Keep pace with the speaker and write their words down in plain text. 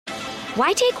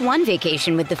Why take one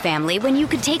vacation with the family when you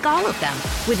could take all of them?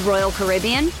 With Royal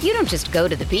Caribbean, you don't just go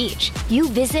to the beach. You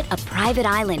visit a private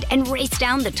island and race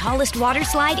down the tallest water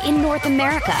slide in North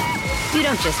America. You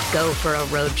don't just go for a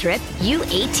road trip. You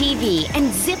ATV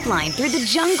and zip line through the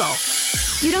jungle.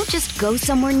 You don't just go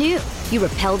somewhere new. You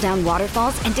rappel down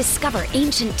waterfalls and discover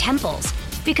ancient temples.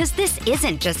 Because this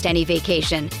isn't just any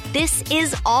vacation. This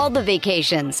is all the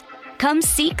vacations. Come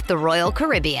seek the Royal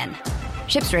Caribbean.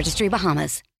 Ships Registry,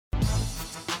 Bahamas.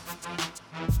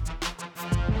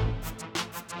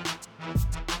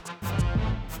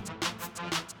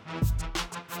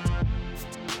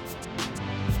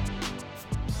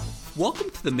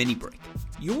 Welcome to the Mini Break,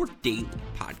 your daily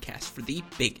podcast for the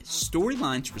biggest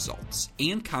storylines, results,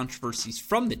 and controversies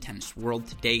from the tennis world.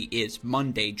 Today is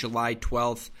Monday, July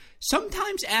 12th.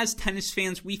 Sometimes as tennis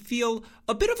fans, we feel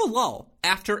a bit of a lull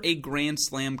after a Grand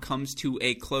Slam comes to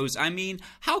a close. I mean,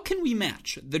 how can we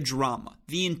match the drama,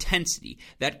 the intensity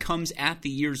that comes at the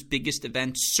year's biggest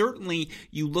event? Certainly,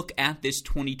 you look at this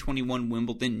 2021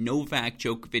 Wimbledon, Novak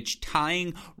Djokovic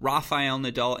tying Rafael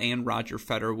Nadal and Roger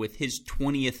Federer with his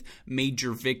 20th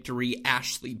major victory,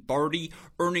 Ashley Barty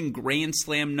earning Grand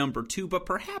Slam number 2, but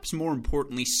perhaps more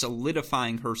importantly,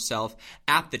 solidifying herself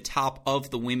at the top of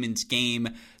the women's game.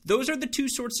 Those are the two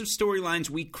sorts of storylines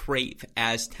we crave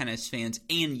as tennis fans,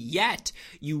 and yet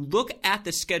you look at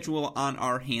the schedule on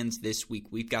our hands this week.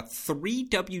 We've got 3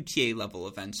 WTA level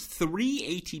events,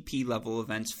 3 ATP level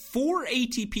events, 4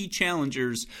 ATP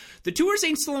challengers. The tours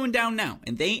ain't slowing down now,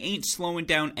 and they ain't slowing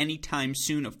down anytime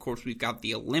soon. Of course, we've got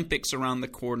the Olympics around the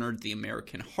corner, the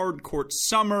American hardcourt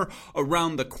summer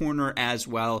around the corner as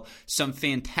well. Some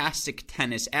fantastic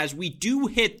tennis as we do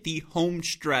hit the home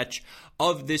stretch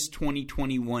of this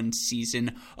 2021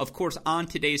 season. Of course, on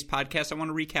today's podcast, I want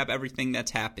to recap everything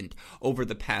that's happened over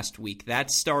the past week.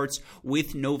 That starts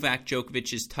with Novak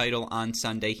Djokovic's title on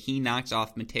Sunday. He knocks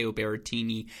off Matteo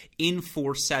Berrettini in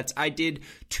 4 sets. I did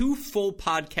 2 full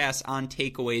podcasts on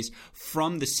takeaways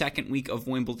from the second week of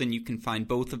Wimbledon. You can find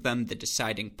both of them, the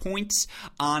deciding points,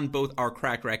 on both our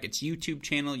Crack Rackets YouTube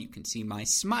channel. You can see my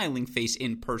smiling face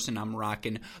in person. I'm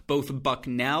rocking both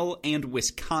Bucknell and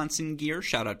Wisconsin gear.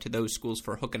 Shout out to those schools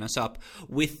for hooking us up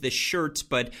with the shirts.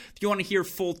 But if you want to hear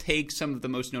full takes, some of the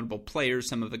most notable players,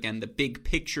 some of, again, the big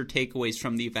picture takeaways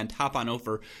from the event, hop on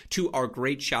over to our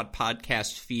Great Shot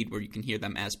podcast feed where you can hear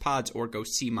them as pods, or go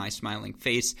see my smiling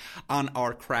face on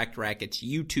our Cracked Rackets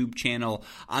YouTube channel.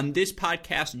 On this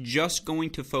podcast, just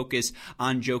going to focus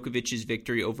on Djokovic's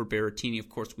victory over Berrettini. Of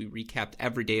course, we recapped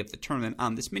every day of the tournament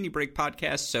on this mini break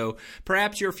podcast, so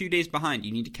perhaps you're a few days behind.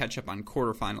 You need to catch up on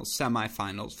quarterfinals,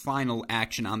 semifinals, final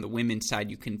action on the women's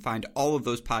side. You can find all of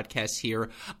those podcasts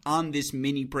here on this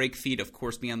mini break feed. Of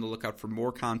course, be on the lookout for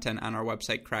more content on our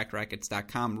website,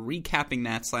 crackrackets.com, recapping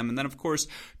that slam. And then, of course,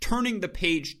 turning the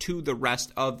page to the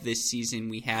rest of this season.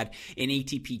 We had an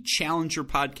ATP Challenger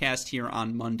podcast here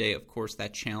on Monday. Of course,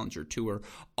 that Challenger Tour,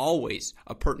 always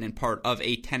a pertinent part of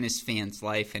a tennis fan's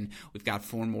life. And we've got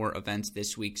 4 more events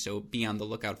this week, so be on the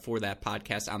lookout for that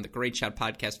podcast on the Great Shot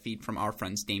podcast feed from our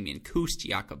friends Damian Kust,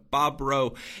 Jakob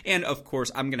Bobro, and of course,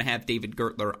 I'm going to have David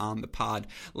Gertler on the pod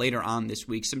later on this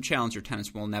week. Some Challenger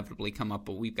tennis will inevitably come up,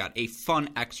 but we've got a fun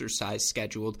exercise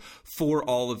scheduled for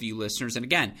all of you listeners. And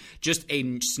again, just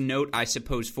a note, I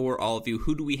suppose, for all of you,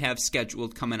 who do we have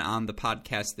scheduled coming on the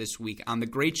podcast this week? On the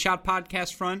Great Shot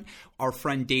podcast front, our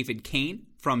friend David Kane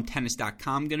from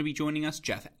Tennis.com going to be joining us.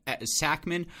 Jeff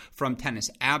Sackman from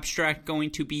Tennis Abstract going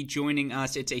to be joining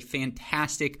us. It's a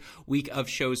fantastic week of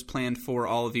shows planned for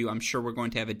all of you. I'm sure we're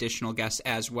going to have additional guests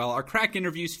as well. Our Crack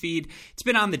Interviews feed, it's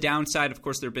been on the downside. Of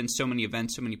course, there have been so many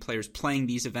events, so many players playing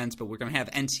these events, but we're going to have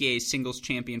NCAA singles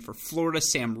champion for Florida,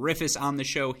 Sam Riffis, on the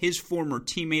show. His former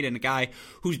teammate and a guy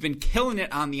who's been killing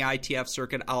it on the ITF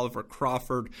circuit, Oliver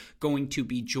Crawford, going to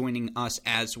be joining us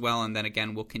as well. And then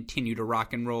again, we'll continue to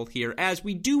rock and roll here as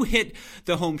we do hit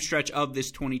the home stretch of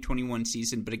this 2021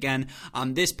 season. But again,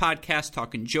 on this podcast,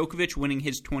 talking Djokovic winning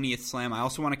his 20th slam. I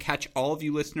also want to catch all of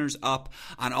you listeners up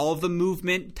on all of the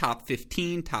movement, top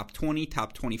 15, top 20,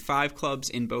 top 25 clubs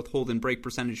in both hold and break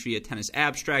percentage via Tennis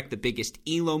Abstract, the biggest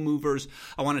ELO movers.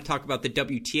 I want to talk about the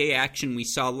WTA action we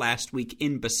saw last week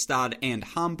in Bastad and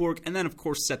Hamburg, and then of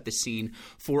course set the scene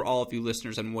for all of you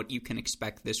listeners on what you can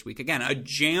expect this week. Again, a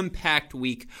jam-packed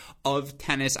week of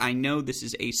tennis. I know this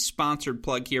is a sponsored sponsored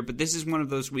plug here, but this is one of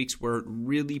those weeks where it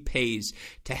really pays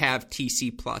to have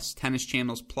TC Plus, Tennis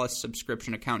Channels Plus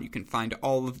subscription account. You can find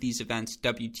all of these events,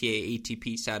 WTA,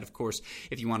 ATP side, of course.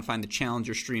 If you want to find the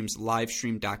Challenger streams,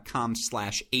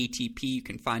 livestream.com/ATP. You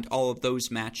can find all of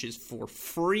those matches for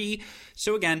free.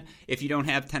 So again, if you don't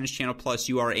have Tennis Channel Plus,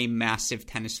 you are a massive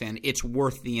tennis fan. It's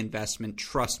worth the investment.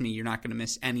 Trust me, you're not going to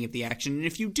miss any of the action. And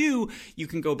if you do, you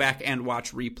can go back and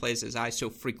watch replays, as I so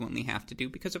frequently have to do,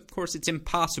 because of course it's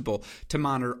impossible to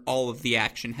monitor all of the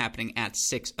action happening at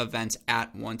 6 events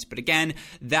at once. But again,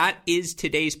 that is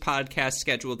today's podcast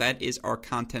schedule. That is our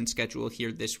content schedule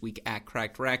here this week at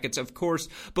Cracked Rackets. Of course,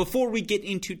 before we get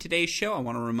into today's show, I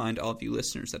want to remind all of you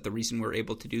listeners that the reason we're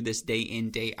able to do this day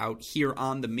in, day out here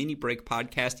on the Mini Break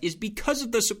podcast is because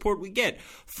of the support we get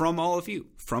from all of you,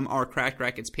 from our Cracked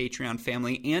Rackets Patreon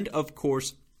family, and of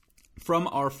course, from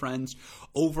our friends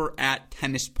over at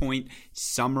Tennis Point.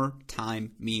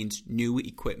 Summertime means new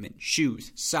equipment,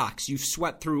 shoes, socks. You've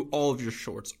sweat through all of your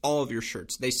shorts, all of your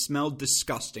shirts. They smell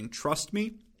disgusting. Trust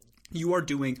me, you are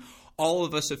doing all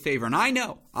of us a favor. And I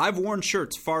know I've worn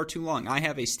shirts far too long. I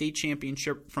have a state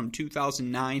championship from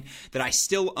 2009 that I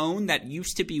still own that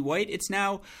used to be white. It's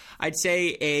now, I'd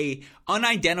say, an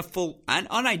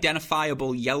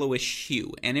unidentifiable yellowish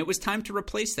hue. And it was time to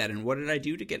replace that. And what did I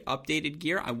do to get updated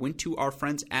gear? I went to our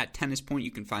friends at Tennis Point.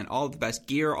 You can find all of the best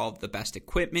gear, all of the best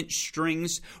equipment,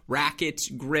 strings, rackets,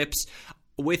 grips,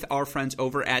 with our friends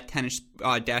over at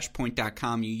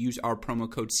tennis-point.com. You use our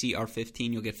promo code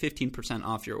CR15. You'll get 15%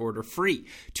 off your order, free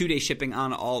 2-day shipping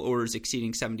on all orders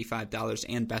exceeding $75,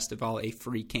 and best of all, a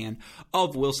free can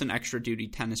of Wilson Extra Duty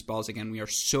tennis balls. Again, we are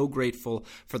so grateful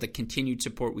for the continued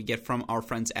support we get from our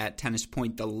friends at Tennis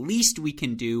Point. The least we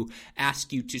can do,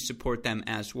 ask you to support them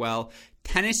as well.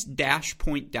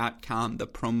 Tennis-point.com. The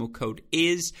promo code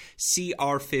is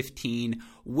CR15.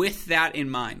 With that in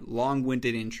mind,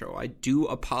 long-winded intro. I do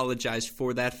apologize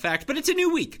for that fact, but it's a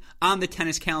new week on the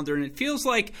tennis calendar, and it feels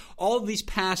like all of these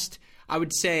past, I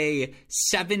would say,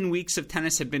 7 weeks of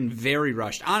tennis have been very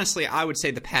rushed. Honestly, I would say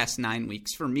the past 9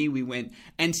 weeks. For me, we went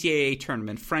NCAA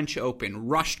tournament, French Open,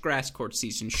 rushed grass court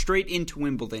season, straight into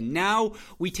Wimbledon. Now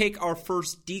we take our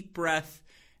first deep breath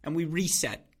and we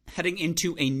reset, heading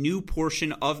into a new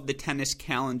portion of the tennis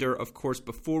calendar. Of course,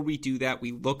 before we do that,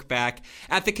 we look back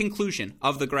at the conclusion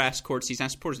of the grass court season. I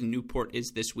suppose Newport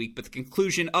is this week, but the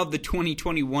conclusion of the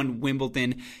 2021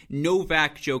 Wimbledon.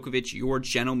 Novak Djokovic, your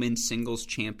gentleman's singles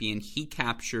champion. He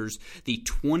captures the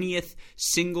 20th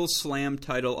single slam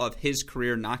title of his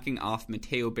career, knocking off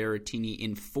Matteo Berrettini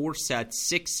in 4 sets,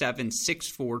 6-7,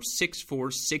 6-4,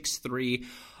 6-4, 6-3.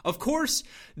 Of course,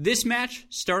 this match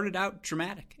started out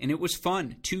dramatic, and it was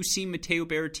fun to see Matteo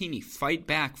Berrettini fight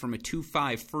back from a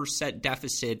 2-5 first set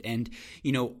deficit and,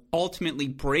 ultimately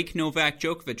break Novak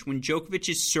Djokovic when Djokovic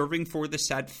is serving for the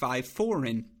set 5-4.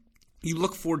 And you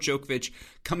look for Djokovic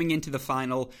coming into the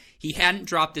final. He hadn't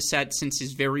dropped a set since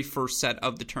his very first set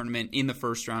of the tournament in the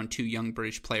first round to young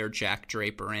British player Jack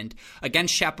Draper. And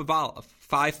against Shapovalov,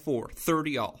 5-4,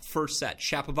 30-all, first set.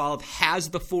 Shapovalov has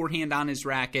the forehand on his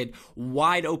racket,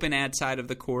 wide open ad side of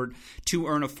the court to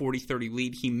earn a 40-30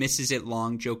 lead. He misses it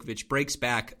long. Djokovic breaks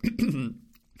back.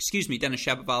 Denis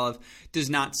Shapovalov does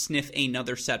not sniff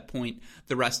another set point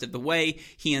the rest of the way.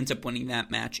 He ends up winning that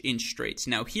match in straights.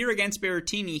 Now, here against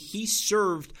Berrettini, he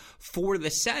served for the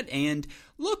set, and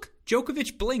look,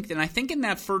 Djokovic blinked, and I think in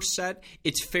that first set,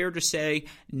 it's fair to say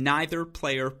neither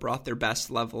player brought their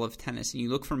best level of tennis. And you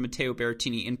look for Matteo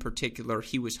Berrettini in particular,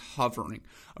 he was hovering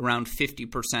around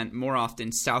 50%, more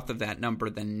often south of that number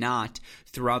than not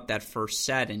throughout that first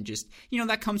set. And just,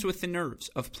 that comes with the nerves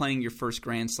of playing your first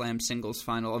Grand Slam singles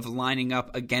final, of lining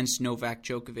up against Novak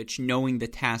Djokovic, knowing the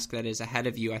task that is ahead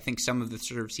of you. I think some of the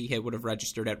serves he hit would have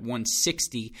registered at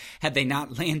 160 had they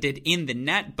not landed in the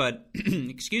net. But,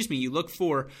 you look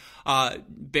for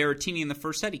Berrettini in the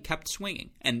first set, he kept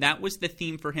swinging. And that was the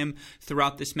theme for him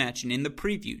throughout this match. And in the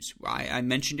previews, I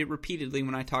mentioned it repeatedly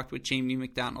when I talked with Jamie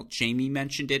McDonald. Jamie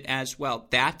mentioned it as well.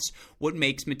 That's what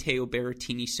makes Matteo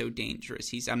Berrettini so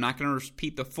dangerous. I'm not going to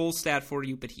repeat the full stat for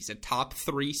you, but he's a top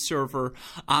 3 server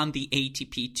on the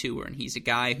ATP Tour. And he's a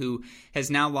guy who has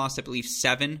now lost, I believe,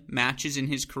 7 matches in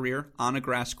his career on a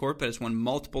grass court, but has won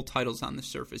multiple titles on the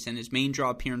surface. And his main draw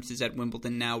appearances at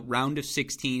Wimbledon now, round of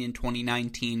 16 in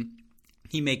 2019.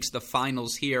 He makes the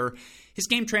finals here. his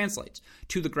game translates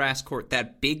to the grass court.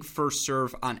 That big first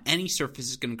serve on any surface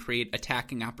is going to create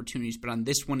attacking opportunities, but on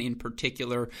this one in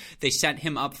particular, they set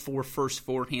him up for first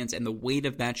forehands, and the weight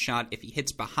of that shot, if he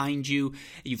hits behind you,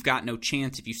 you've got no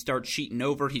chance. If you start sheeting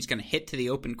over, he's going to hit to the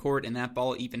open court, and that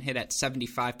ball even hit at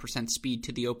 75% speed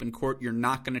to the open court. You're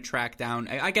not going to track down.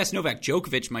 I guess Novak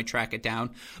Djokovic might track it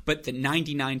down, but the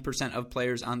 99% of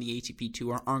players on the ATP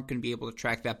Tour aren't going to be able to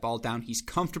track that ball down. He's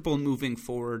comfortable moving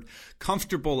forward,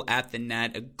 comfortable at the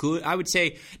net. A good, I would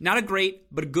say, not a great,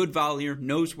 but a good volleyer,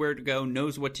 knows where to go,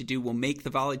 knows what to do, will make the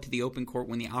volley to the open court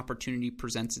when the opportunity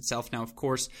presents itself. Now, of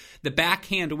course, the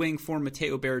backhand wing for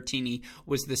Matteo Berrettini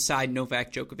was the side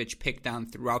Novak Djokovic picked on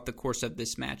throughout the course of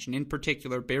this match. And in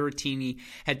particular, Berrettini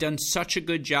had done such a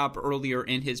good job earlier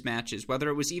in his matches, whether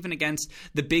it was even against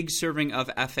the big serving of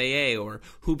FAA or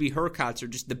Hubie Hurkacz or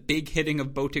just the big hitting of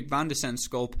Botic van de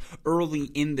Zandschulp early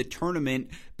in the tournament.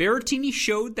 Berrettini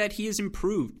showed that he has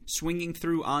improved swinging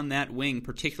through on that wing,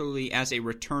 particularly as a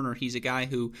returner. He's a guy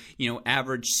who,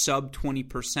 averaged sub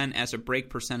 20% as a break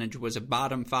percentage, was a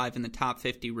bottom 5 in the top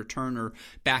 50 returner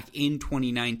back in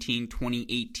 2019,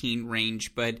 2018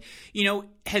 range, but,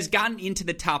 has gotten into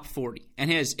the top 40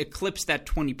 and has eclipsed that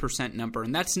 20% number.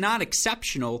 And that's not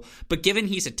exceptional, but given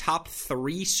he's a top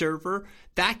 3 server,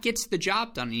 that gets the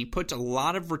job done, and he puts a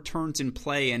lot of returns in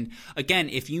play. And again,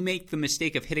 if you make the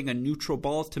mistake of hitting a neutral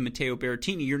ball to Matteo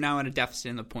Berrettini, you're now at a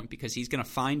deficit in the point because he's going to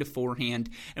find a forehand,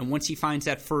 and once he finds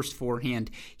that first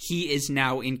forehand, he is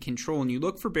now in control. And you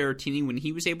look for Berrettini, when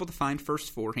he was able to find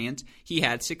first forehands, he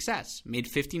had success. Made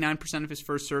 59% of his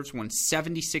first serves, won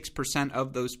 76%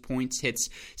 of those points, hits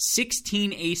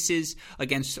 16 aces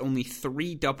against only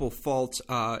 3 double faults,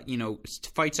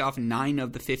 fights off 9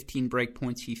 of the 15 break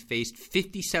points he faced,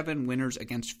 57 winners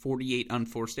against 48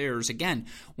 unforced errors. Again,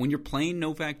 when you're playing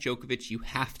Novak Djokovic, you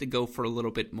have to go for a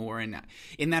little bit more. And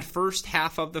in that first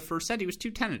half of the first set, he was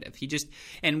too tentative.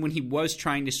 And when he was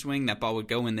trying to swing, that ball would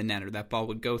go in the net, or that ball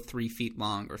would go 3 feet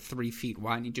long or 3 feet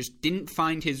wide. And he just didn't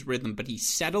find his rhythm, but he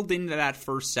settled into that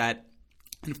first set.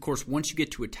 And of course, once you get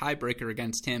to a tiebreaker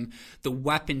against him, the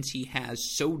weapons he has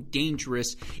so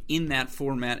dangerous in that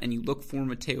format. And you look for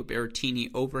Matteo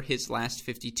Berrettini over his last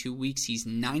 52 weeks. He's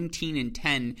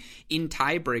 19-10 in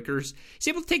tiebreakers. He's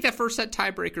able to take that first set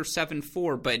tiebreaker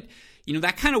 7-4, but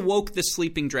that kind of woke the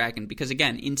sleeping dragon because,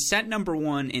 again, in set number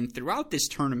 1 and throughout this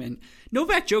tournament,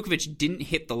 Novak Djokovic didn't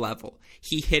hit the level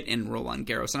he hit in Roland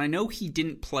Garros. And I know he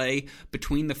didn't play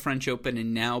between the French Open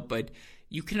and now, but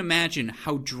you can imagine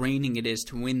how draining it is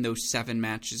to win those 7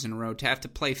 matches in a row, to have to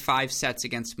play 5 sets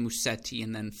against Musetti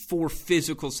and then 4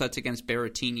 physical sets against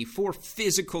Berrettini, 4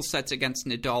 physical sets against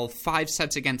Nadal, 5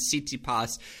 sets against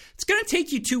Tsitsipas. It's going to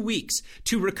take you 2 weeks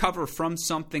to recover from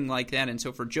something like that. And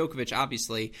so for Djokovic,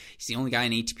 obviously, he's the only guy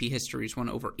in ATP history who's won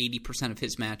over 80% of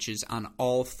his matches on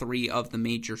all 3 of the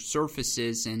major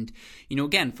surfaces. And,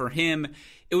 again, for him,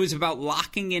 it was about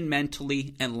locking in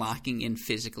mentally and locking in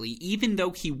physically. Even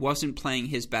though he wasn't playing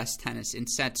his best tennis in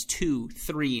sets 2,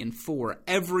 3, and 4,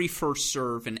 every first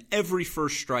serve and every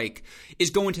first strike is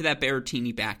going to that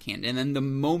Berrettini backhand. And then the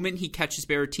moment he catches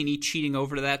Berrettini cheating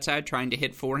over to that side, trying to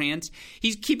hit forehands,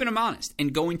 he's keeping him honest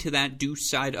and going to that deuce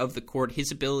side of the court.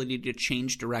 His ability to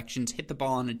change directions, hit the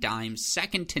ball on a dime,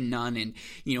 second to none, and,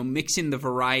 mix in the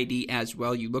variety as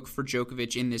well. You look for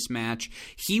Djokovic in this match.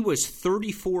 He was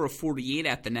 34 of 48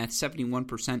 at the net,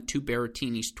 71% to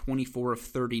Berrettini's 24 of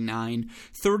 39.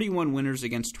 31 winners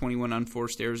against 21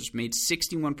 unforced errors, made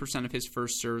 61% of his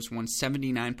first serves, won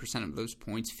 79% of those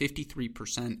points,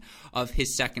 53% of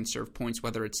his second serve points.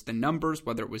 Whether it's the numbers,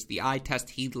 whether it was the eye test,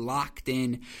 he locked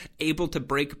in, able to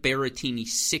break Berrettini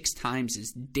 6 times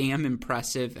is damn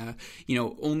impressive.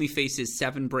 Only faces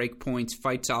 7 break points,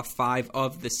 fights off 5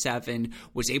 of the 7,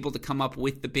 was able to come up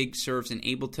with the big serves and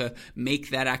able to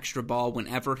make that extra ball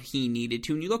whenever he needed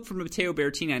to. When you look for Matteo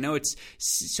Berrettini, I know it's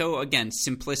so, again,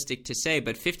 simplistic to say,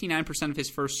 but 59% of his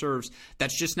first serves,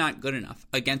 that's just not good enough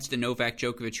against a Novak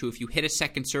Djokovic who, if you hit a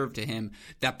second serve to him,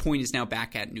 that point is now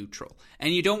back at neutral.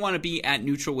 And you don't want to be at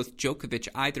neutral with Djokovic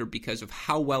either because of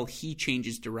how well he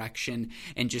changes direction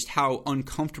and just how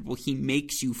uncomfortable he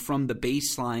makes you from the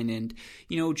baseline. And,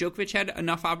 Djokovic had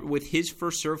enough with his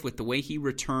first serve, with the way he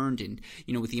returned and,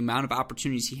 with the amount of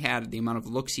opportunities he had, the amount of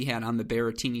looks he had on the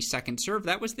Berrettini second serve,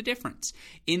 that was the difference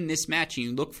in this match. And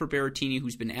you look for Berrettini,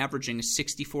 who's been averaging a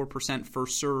 64%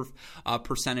 first serve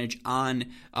percentage on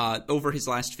over his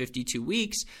last 52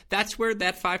 weeks. That's where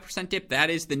that 5% dip, that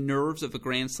is the nerves of a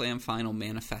Grand Slam final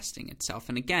manifesting itself.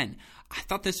 And again, I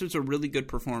thought this was a really good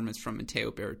performance from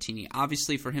Matteo Berrettini.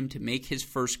 Obviously, for him to make his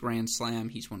first Grand Slam,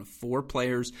 he's one of 4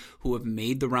 players who have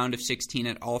made the round of 16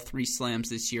 at all 3 slams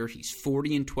this year. He's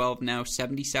 40-12 now,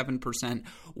 77%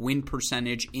 win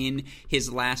percentage in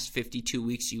his last 52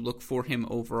 weeks. You look for him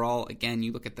overall. Again,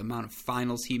 you look at the amount of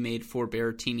finals he made for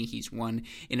Berrettini. He's won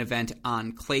an event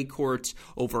on clay courts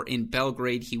over in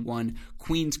Belgrade. He won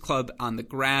Queen's Club on the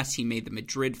grass. He made the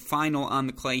Madrid final on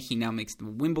the clay. He now makes the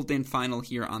Wimbledon final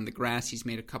here on the grass. He's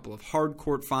made a couple of hard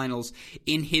court finals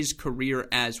in his career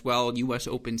as well. U.S.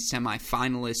 Open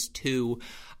semifinalist too.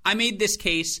 I made this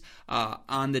case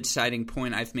on the deciding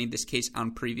point. I've made this case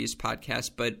on previous podcasts,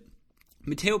 but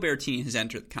Matteo Berrettini has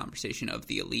entered the conversation of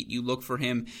the elite. You look for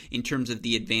him in terms of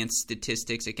the advanced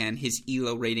statistics. Again, his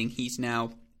ELO rating, he's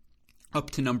now up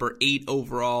to number 8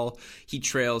 overall. He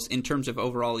trails in terms of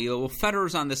overall ELO. Well,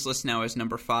 Federer's on this list now as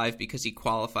number 5 because he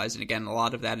qualifies, and again, a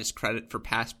lot of that is credit for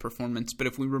past performance. But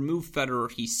if we remove Federer,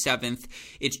 he's 7th.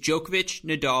 It's Djokovic,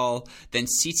 Nadal, then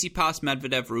Tsitsipas,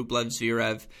 Medvedev, Rublev,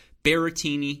 Zverev,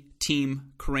 Berrettini,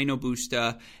 Thiem, Carreno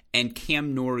Busta, and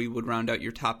Cam Norrie would round out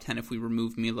your top 10 if we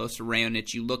remove Milos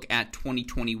Raonic. You look at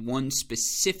 2021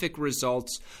 specific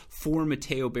results for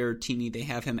Matteo Berrettini. They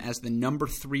have him as the number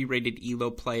 3 rated ELO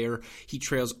player. He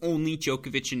trails only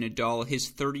Djokovic and Nadal. His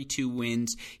 32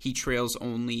 wins, he trails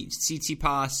only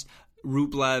Tsitsipas,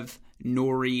 Rublev,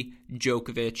 Norrie,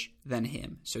 Djokovic, then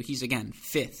him. So he's, again,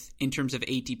 5th in terms of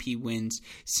ATP wins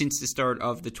since the start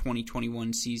of the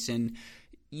 2021 season.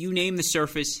 You name the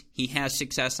surface, he has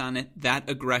success on it. That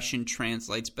aggression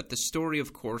translates. But the story,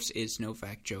 of course, is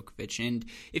Novak Djokovic. And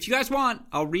if you guys want,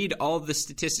 I'll read all of the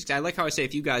statistics. I like how I say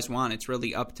if you guys want, it's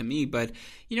really up to me. But,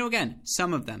 again,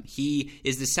 some of them. He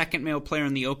is the second male player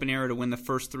in the Open era to win the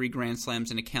first 3 Grand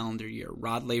Slams in a calendar year.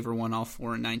 Rod Laver won all 4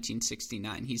 in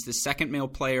 1969. He's the second male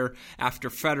player after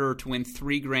Federer to win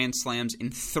 3 Grand Slams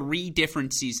in 3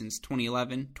 different seasons,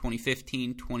 2011,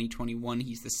 2015, 2021.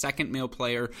 He's the second male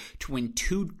player to win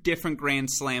 2 different Grand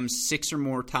Slams 6 or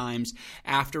more times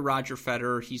after Roger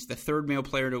Federer. He's the 3rd male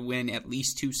player to win at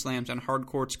least 2 slams on hard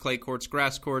courts, clay courts,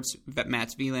 grass courts.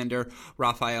 Mats Wilander,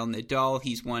 Rafael Nadal.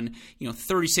 He's won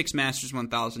 36 Masters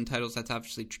 1000 titles. That's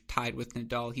obviously tied with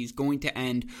Nadal. He's going to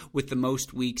end with the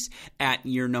most weeks at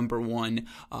year number 1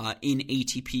 in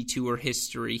ATP Tour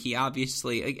history. He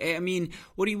obviously,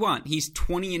 what do you want? He's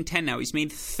 20-10 now. He's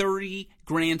made 30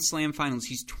 Grand Slam finals.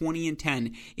 He's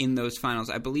 20-10 in those finals.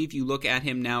 I believe you look at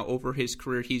him now over his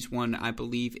career, he's won, I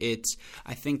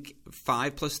think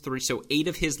 5 plus 3, so 8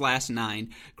 of his last 9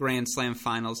 Grand Slam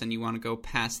finals, and you want to go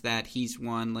past that, he's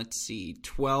won,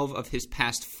 12 of his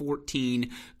past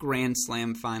 14 Grand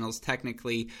Slam finals,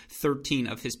 technically 13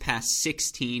 of his past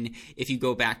 16 if you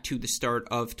go back to the start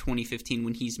of 2015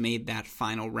 when he's made that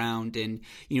final round. And,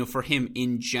 for him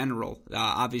in general,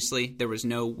 obviously there was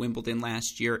no Wimbledon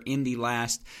last year. In the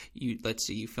last, you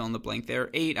fill in the blank there,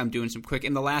 8, I'm doing some quick,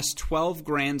 in the last 12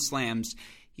 Grand Slams,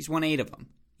 he's won 8 of them.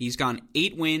 He's gone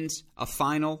 8 wins, a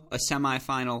final, a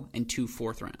semifinal, and 2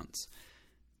 fourth rounds.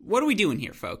 What are we doing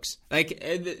here, folks?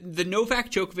 The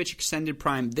Novak Djokovic extended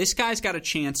prime, this guy's got a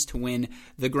chance to win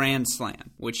the Grand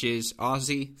Slam, which is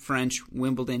Aussie, French,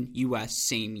 Wimbledon, U.S.,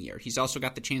 same year. He's also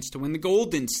got the chance to win the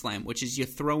Golden Slam, which is you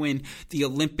throw in the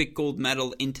Olympic gold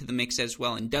medal into the mix as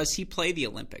well. And does he play the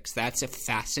Olympics? That's a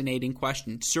fascinating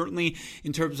question. Certainly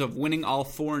in terms of winning all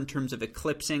 4, in terms of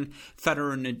eclipsing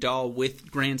Federer and Nadal with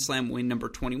Grand Slam win number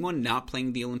 21, not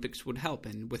playing the Olympics would help.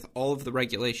 And with all of the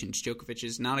regulations, Djokovic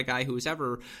is not a guy who has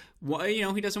ever...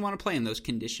 he doesn't want to play in those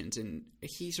conditions, and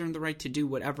he's earned the right to do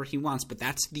whatever he wants, but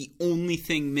that's the only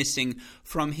thing missing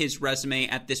from his resume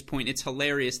at this point. It's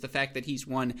hilarious, the fact that he's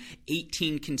won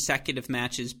 18 consecutive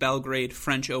matches, Belgrade,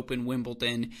 French Open,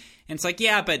 Wimbledon, and it's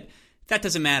but that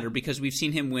doesn't matter because we've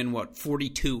seen him win,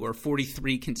 42 or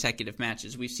 43 consecutive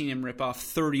matches. We've seen him rip off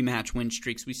 30-match win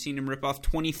streaks. We've seen him rip off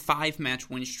 25-match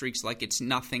win streaks like it's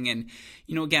nothing. And,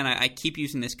 again, I keep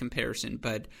using this comparison,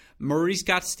 but Murray's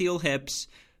got steel hips.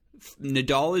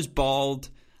 Nadal is bald.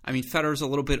 Federer's a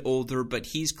little bit older, but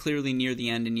he's clearly near the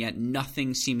end, and yet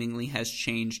nothing seemingly has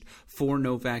changed for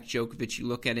Novak Djokovic. You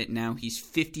look at it now, he's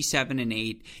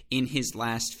 57-8 in his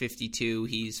last 52.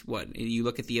 You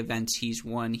look at the events he's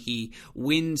won. He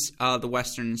wins the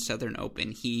Western and Southern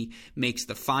Open. He makes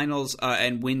the finals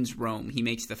and wins Rome. He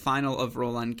makes the final of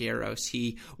Roland Garros.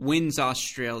 He wins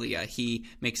Australia. He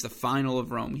makes the final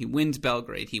of Rome. He wins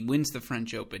Belgrade. He wins the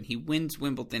French Open. He wins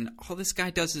Wimbledon. All this guy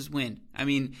does is win.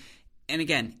 And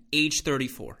again, age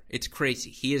 34. It's crazy.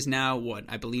 He is now,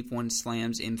 I believe won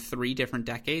slams in 3 different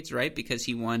decades, right? Because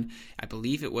he won, I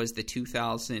believe it was the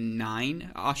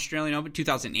 2009 Australian Open,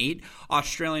 2008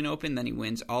 Australian Open. Then he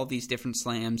wins all these different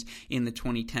slams in the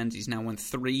 2010s. He's now won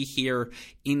 3 here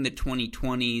in the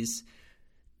 2020s.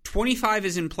 25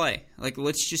 is in play. Like,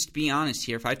 let's just be honest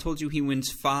here. If I told you he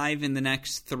wins 5 in the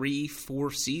next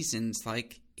 3-4 seasons,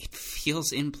 like, it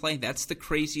feels in play. That's the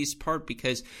craziest part,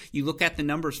 because you look at the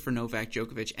numbers for Novak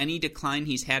Djokovic. Any decline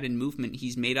he's had in movement,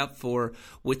 he's made up for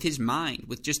with his mind,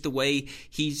 with just the way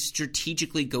he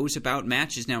strategically goes about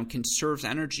matches now and conserves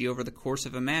energy over the course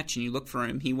of a match. And you look for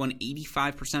him, he won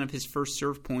 85% of his first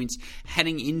serve points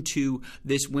heading into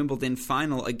this Wimbledon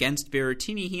final against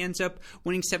Berrettini. He ends up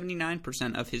winning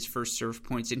 79% of his first serve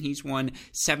points, and he's won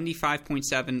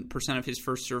 75.7% of his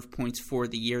first serve points for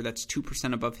the year. That's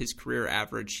 2% above his career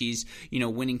average. He's,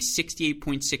 winning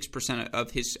 68.6%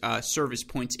 of his service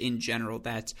points in general.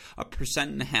 That's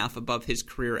 1.5% above his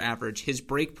career average. His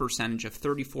break percentage of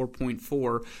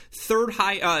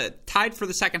 34.4, tied for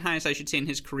the second highest, I should say, in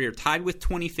his career. Tied with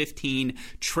 2015,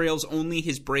 trails only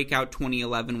his breakout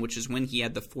 2011, which is when he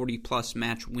had the 40-plus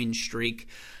match win streak.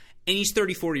 And he's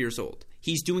 34 years old.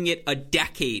 He's doing it a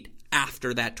decade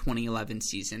after that 2011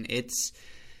 season. It's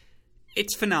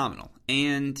phenomenal.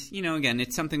 And, again,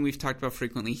 it's something we've talked about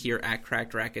frequently here at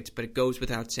Cracked Rackets, but it goes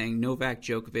without saying, Novak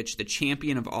Djokovic, the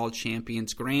champion of all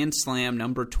champions, Grand Slam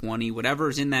number 20,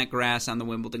 whatever's in that grass on the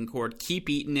Wimbledon court, keep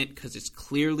eating it because it's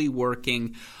clearly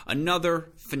working.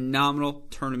 Another phenomenal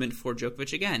tournament for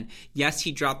Djokovic. Again, yes,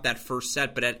 he dropped that first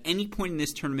set, but at any point in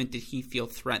this tournament did he feel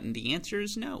threatened? The answer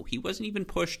is no. He wasn't even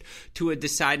pushed to a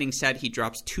deciding set. He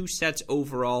drops 2 sets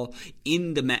overall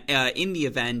in the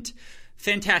event.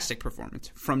 Fantastic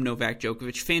performance from Novak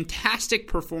Djokovic. Fantastic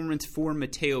performance for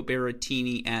Matteo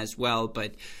Berrettini as well,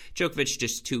 but Djokovic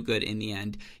just too good in the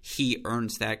end. He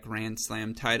earns that Grand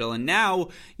Slam title. And now,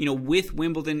 with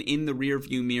Wimbledon in the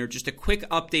rearview mirror, just a quick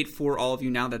update for all of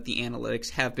you now that the analytics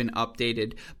have been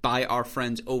updated by our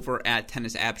friends over at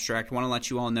Tennis Abstract. I want to let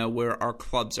you all know where our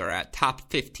clubs are at. Top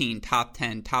 15, top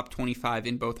 10, top 25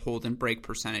 in both hold and break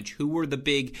percentage. Who were the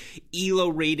big ELO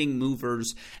rating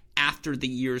movers after the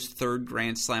year's 3rd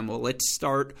Grand Slam? Well, let's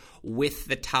start with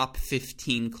the top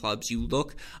 15 clubs. You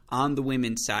look on the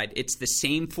women's side, it's the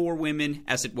same for women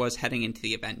as it was heading into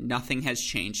the event. Nothing has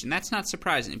changed, and that's not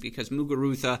surprising because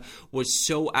Muguruza was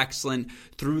so excellent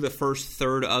through the first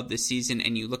third of the season,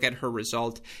 and you look at her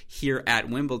result here at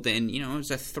Wimbledon, it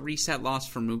was a 3-set loss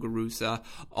for Muguruza,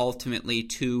 ultimately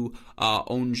to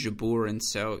Ons Jabeur, and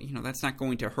so, that's not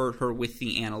going to hurt her with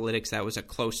the analytics. That was a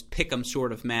close pick-em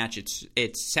sort of match.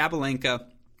 It's Sabalenka,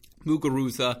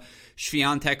 Muguruza,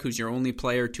 Swiatek, who's your only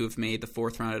player to have made the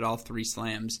 4th round at all 3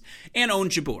 slams, and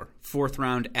Ons Jabeur, 4th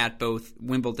round at both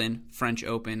Wimbledon, French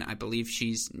Open. I believe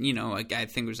she's, I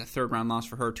think it was a 3rd round loss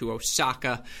for her to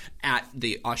Osaka at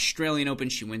the Australian Open.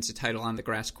 She wins the title on the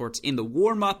grass courts in the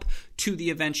warm-up to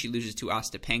the event. She loses to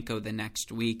Ostapenko the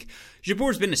next week.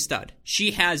 Jabeur's been a stud.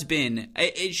 She has been.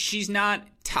 She's not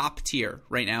top tier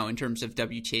right now in terms of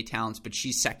WTA talents, but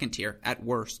she's 2nd tier at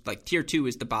worst. Like, tier 2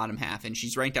 is the bottom half, and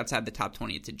she's ranked outside the top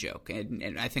 20. It's a joke,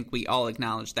 and I think we all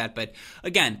acknowledge that. But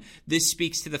again, this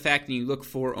speaks to the fact that you look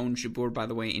for Ons Jabeur, by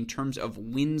the way, in terms of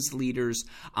wins leaders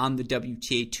on the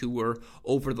WTA Tour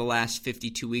over the last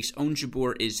 52 weeks. Ons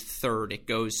Jabeur is 3rd. It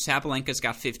goes Sabalenka's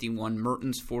got 51,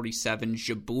 Mertens 47,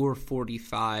 Jabeur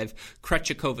 45,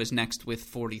 Krejcikova's next with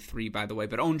 43, by the way.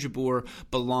 But Ons Jabeur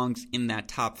belongs in that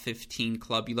top 15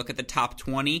 club. You look at the top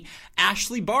 20,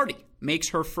 Ashley Barty makes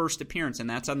her first appearance, and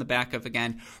that's on the back of,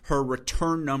 again, her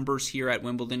return numbers here at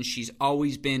Wimbledon. She's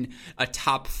always been a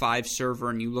top 5 server,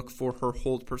 and you look for her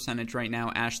hold percentage right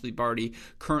now. Ashley Barty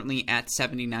currently at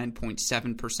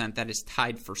 79.7%. That is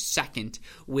tied for 2nd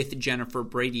with Jennifer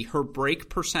Brady. Her break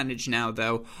percentage now,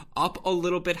 though, up a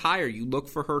little bit higher. You look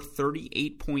for her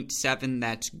 38.7.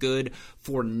 That's good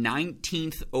for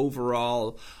 19th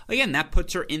overall. Again, that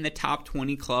puts her in the top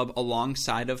 20 club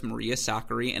alongside of Maria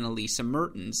Sakkari and Elisa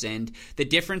Mertens. And the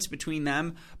difference between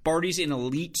them, Barty's an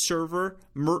elite server,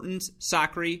 Mertens,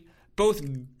 Sakkari, both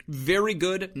very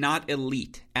good, not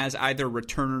elite as either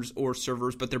returners or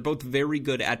servers, but they're both very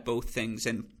good at both things.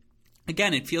 And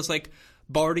again, it feels like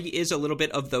Barty is a little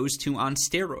bit of those two on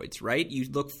steroids, right? You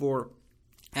look for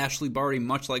Ashley Barty,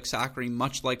 much like Sakkari,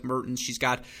 much like Mertens. She's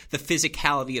got the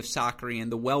physicality of Sakkari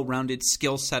and the well-rounded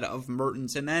skill set of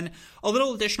Mertens, and then a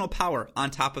little additional power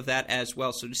on top of that as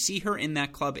well. So to see her in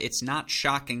that club, it's not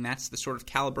shocking. That's the sort of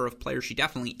caliber of player she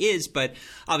definitely is, but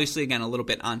obviously, again, a little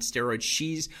bit on steroids.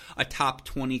 She's a top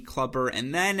 20 clubber.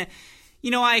 And then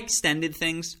I extended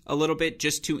things a little bit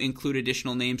just to include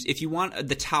additional names. If you want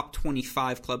the top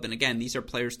 25 club, and again, these are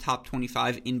players top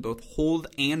 25 in both hold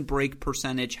and break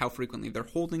percentage, how frequently they're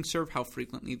holding serve, how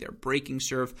frequently they're breaking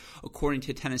serve, according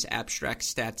to Tennis Abstract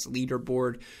Stats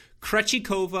leaderboard.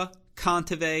 Krejcikova,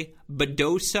 Kontaveit,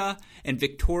 Badosa, and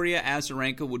Victoria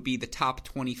Azarenka would be the top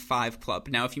 25 club.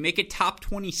 Now, if you make it top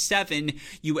 27,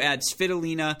 you add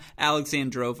Svitolina,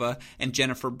 Alexandrova, and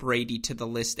Jennifer Brady to the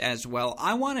list as well.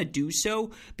 I want to do so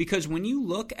because when you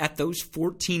look at those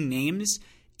 14 names,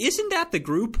 isn't that the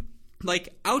group? Like,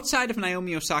 outside of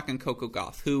Naomi Osaka and Coco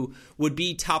Gauff, who would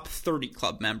be top 30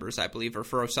 club members, I believe, or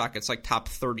for Osaka, it's like top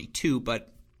 32,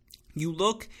 but you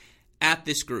look at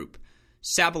this group,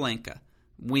 Sabalenka,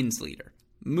 wins leader.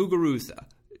 Muguruza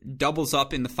doubles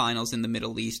up in the finals in the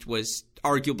Middle East, was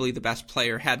arguably the best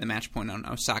player, had the match point on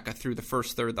Osaka through the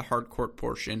first third, the hard court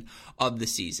portion of the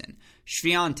season.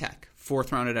 Swiatek,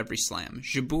 fourth round at every slam.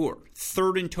 Jabeur,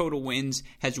 third in total wins,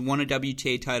 has won a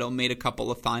WTA title, made a couple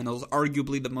of finals,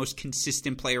 arguably the most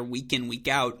consistent player week in, week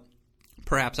out,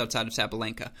 perhaps outside of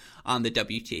Sabalenka on the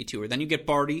WTA Tour. Then you get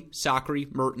Barty,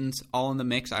 Sakkari, Mertens, all in the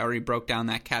mix. I already broke down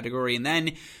that category. And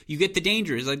then you get the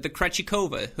dangers, like the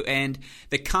Krejcikova and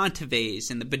the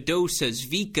Kontaveits and the Badosas,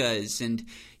 Vikas, and,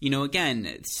 again,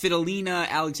 Svitolina,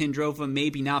 Alexandrova,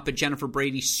 maybe not, but Jennifer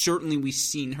Brady, certainly we've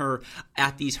seen her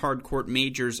at these hard court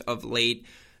majors of late.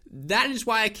 That is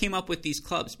why I came up with these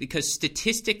clubs, because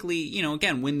statistically,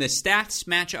 again, when the stats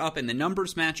match up and the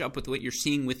numbers match up with what you're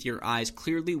seeing with your eyes,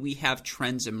 clearly we have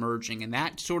trends emerging. And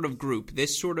that sort of group,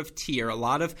 this sort of tier, a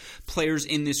lot of players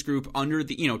in this group under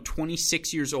the,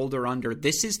 26 years old or under,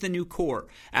 this is the new core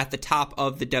at the top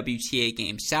of the WTA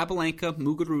game. Sabalenka,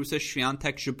 Muguruza,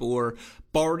 Swiatek, Jabeur,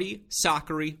 Barty,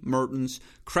 Sakkari, Mertens,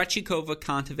 Krejcikova,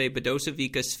 Kontaveit, Badosa,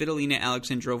 Vika, Svitolina,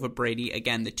 Alexandrova, Brady.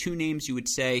 Again, the two names you would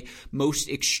say most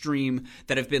extreme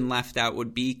that have been left out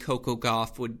would be Coco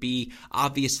Gauff, would be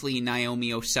obviously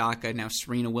Naomi Osaka. Now,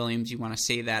 Serena Williams, you want to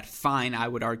say that, fine. I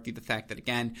would argue the fact that,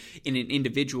 again, in an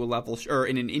individual level, or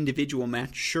in an individual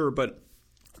match, sure, but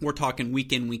we're talking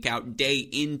week in, week out, day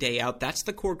in, day out. That's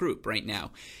the core group right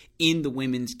now in the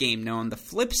women's game. Now, on the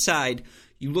flip side,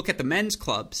 you look at the men's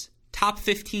clubs, top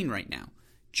 15 right now.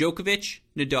 Djokovic,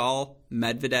 Nadal,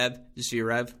 Medvedev,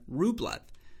 Zverev, Rublev.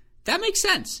 That makes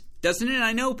sense, doesn't it?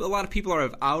 I know a lot of people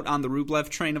are out on the Rublev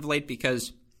train of late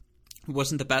because it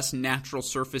wasn't the best natural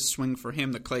surface swing for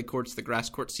him. The clay courts, the grass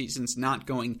court season's not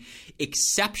going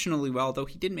exceptionally well, though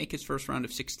he did make his first round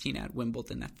of 16 at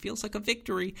Wimbledon. That feels like a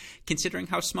victory considering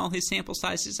how small his sample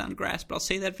size is on grass, but I'll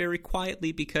say that very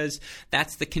quietly because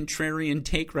that's the contrarian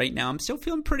take right now. I'm still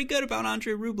feeling pretty good about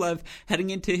Andrei Rublev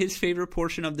heading into his favorite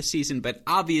portion of the season, but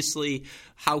obviously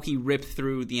how he ripped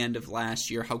through the end of last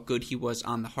year, how good he was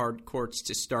on the hard courts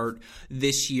to start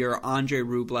this year. Andrei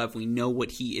Rublev, we know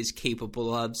what he is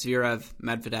capable of. Zverev,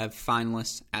 Medvedev,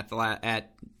 finalists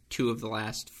at two of the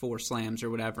last four slams or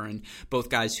whatever, and both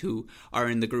guys who are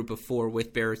in the group of four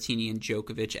with Berrettini and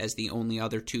Djokovic as the only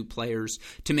other two players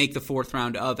to make the fourth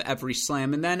round of every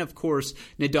slam. And then, of course,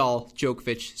 Nadal,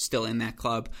 Djokovic still in that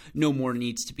club. No more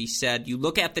needs to be said. You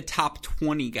look at the top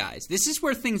 20 guys. This is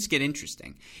where things get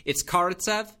interesting. It's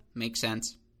Karatsev, makes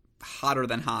sense, hotter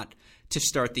than hot to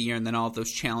start the year, and then all of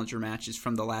those challenger matches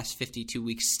from the last 52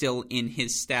 weeks still in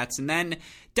his stats. And then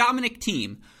Dominic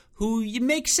Thiem, who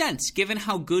makes sense given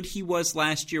how good he was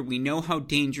last year. We know how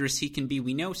dangerous he can be.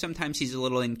 We know sometimes he's a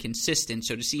little inconsistent.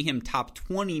 So to see him top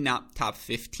 20, not top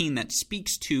 15, that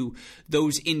speaks to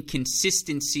those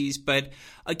inconsistencies. But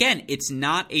again, it's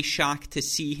not a shock to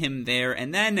see him there.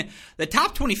 And then the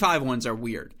top 25 ones are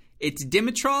weird. It's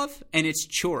Dimitrov and it's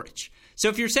Coric. So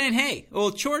if you're saying, hey,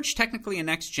 well, Coric technically a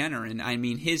next-gener, and I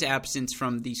mean his absence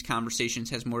from these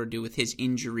conversations has more to do with his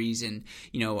injuries and,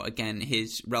 again,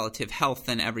 his relative health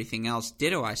than everything else.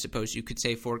 Ditto, I suppose you could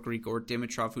say, for Grigor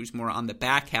Dimitrov, who's more on the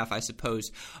back half, I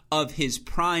suppose, of his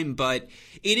prime. But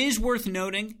it is worth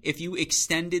noting, if you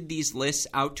extended these lists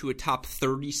out to a top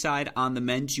 30 side on the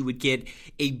men's, you would get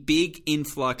a big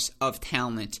influx of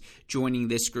talent joining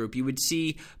this group. You would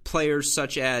see players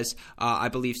such as, I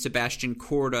believe, Sebastian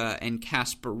Korda and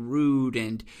Casper Ruud,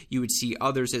 and you would see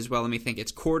others as well. Let me think.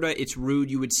 It's Korda, it's Ruud,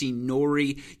 you would see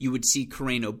Nori, you would see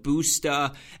Carreno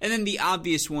Busta, and then the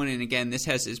obvious one, and again, this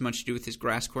has as much to do with his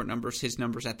grass court numbers, his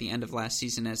numbers at the end of last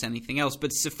season as anything else,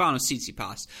 but Stefanos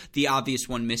Tsitsipas, the obvious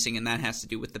one missing, and that has to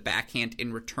do with the backhand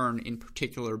in return in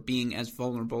particular being as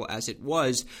vulnerable as it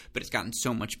was, but it's gotten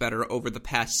so much better over the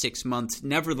past 6 months.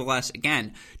 Nevertheless,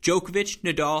 again, Djokovic,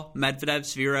 Nadal, Medvedev,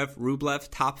 Zverev, Rublev,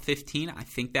 top 15, I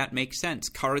think that makes sense.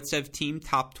 Karatsev, team,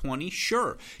 top 20,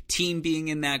 sure. Team being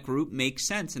in that group makes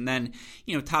sense. And then,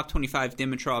 top 25,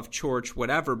 Dimitrov, Coric,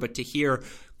 whatever. But to hear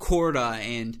Korda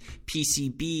and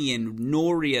PCB and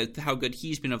Noria, how good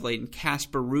he's been of late, and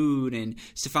Casper Ruud and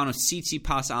Stefanos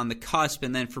Tsitsipas on the cusp,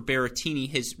 and then for Berrettini,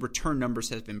 his return numbers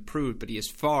have been improved, but he is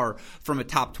far from a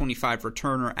top 25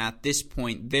 returner at this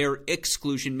point. Their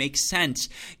exclusion makes sense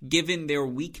given their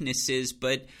weaknesses,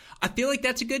 but I feel like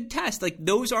that's a good test. Like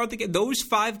those those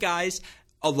five guys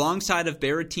alongside of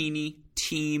Berrettini,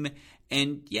 Thiem,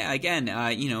 and yeah, again,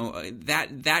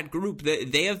 that group,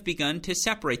 they have begun to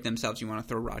separate themselves. You want to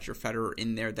throw Roger Federer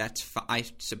in there, that's, I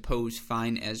suppose,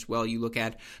 fine as well. You look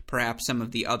at perhaps some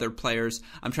of the other players.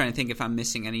 I'm trying to think if I'm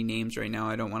missing any names right now.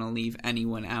 I don't want to leave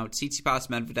anyone out. Tsitsipas,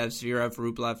 Medvedev, Zverev,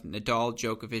 Rublev, Nadal,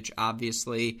 Djokovic,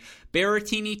 obviously.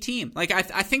 Berrettini, Thiem. Like,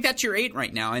 I think that's your 8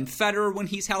 right now. And Federer, when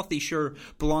he's healthy, sure,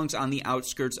 belongs on the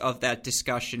outskirts of that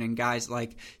discussion. And guys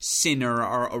like Sinner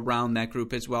are around that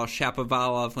group as well.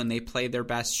 Shapovalov, when they play their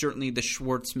best, certainly the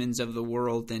Schwartzmans of the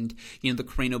world and the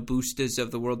Carreno Bustas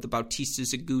of the world, the Bautista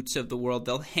Aguts of the world,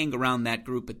 they'll hang around that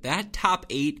group. But that top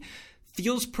 8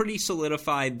 feels pretty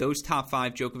solidified. Those top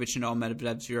 5, Djokovic, Nadal,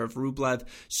 Medvedev, Zverev, Rublev,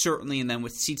 certainly, and then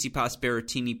with Tsitsipas,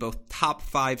 Berrettini, both top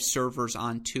 5 servers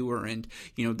on tour, and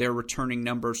their returning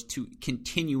numbers to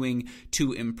continuing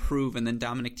to improve, and then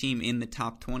Dominic Thiem in the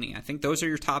top 20. I think those are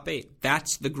your top 8.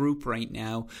 That's the group right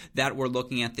now that we're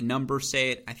looking at. The numbers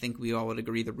say it. I think we all would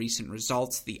agree the recent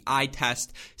results, the eye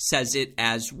test says it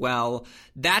as well.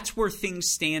 That's where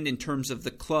things stand in terms of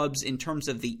the clubs, in terms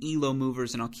of the ELO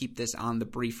movers, and I'll keep this on the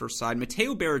briefer side.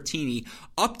 Matteo Berrettini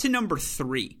up to number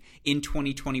 3 in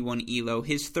 2021 ELO.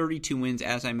 His 32 wins,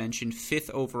 as I mentioned,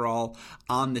 5th overall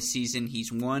on the season.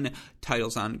 He's won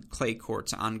titles on clay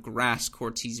courts, on grass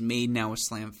courts. He's made now a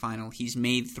slam final. He's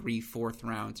made 3 fourth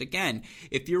rounds. Again,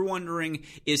 if you're wondering,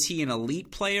 is he an elite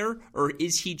player or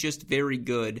is he just very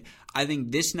good? I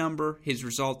think this number, his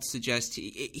results suggest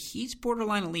he's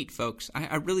borderline elite, folks.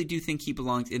 I really do think he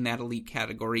belongs in that elite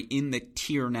category, in the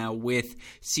tier now with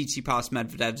Tsitsipas,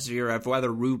 Medvedev, Zverev. Whether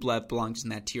Rublev belongs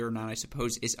in that tier or not, I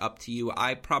suppose, is up to you.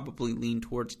 I probably lean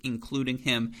towards including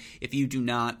him. If you do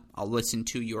not, I'll listen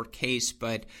to your case.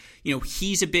 But,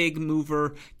 he's a big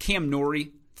mover. Cam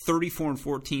Norrie,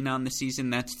 34-14 on the season.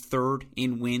 That's 3rd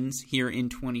in wins here in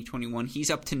 2021.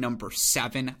 He's up to number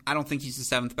 7. I don't think he's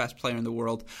the 7th best player in the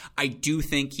world. I do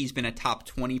think he's been a top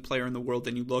 20 player in the world.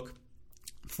 And you look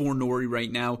for Norrie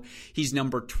right now, he's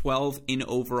number 12 in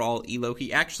overall ELO.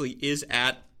 He actually is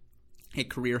at a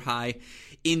career high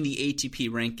in the ATP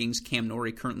rankings. Cam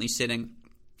Norrie currently sitting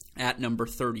at number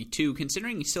 32.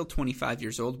 Considering he's still 25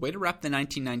 years old, way to rep the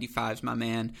 1995s, my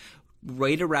man.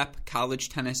 Way to rep college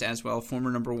tennis as well,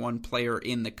 former number 1 player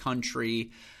in the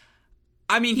country.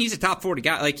 I mean, he's a top 40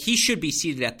 guy. Like, he should be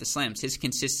seated at the slams. His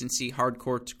consistency, hard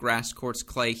courts, grass courts,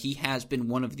 clay, he has been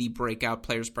one of the breakout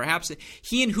players. Perhaps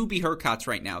he and Hubie Hurkacz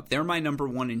right now, they're my number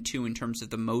 1 and 2 in terms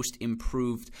of the most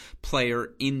improved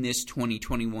player in this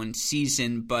 2021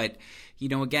 season. But,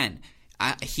 again,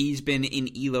 he's been an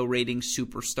ELO rating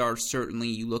superstar, certainly.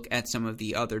 You look at some of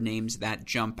the other names that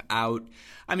jump out.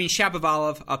 I mean,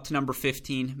 Shapovalov up to number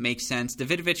 15 makes sense.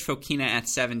 Davidovich Fokina at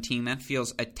 17, that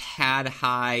feels a tad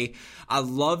high. I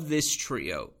love this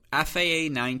trio. FAA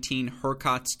 19,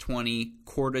 Hurkacz 20,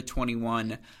 Korda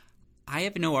 21. I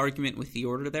have no argument with the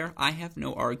order there. I have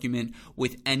no argument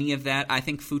with any of that. I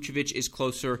think Fucsovics is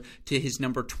closer to his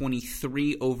number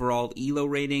 23 overall ELO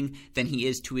rating than he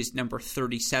is to his number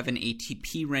 37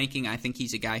 ATP ranking. I think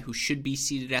he's a guy who should be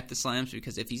seated at the slams,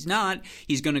 because if he's not,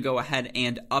 he's going to go ahead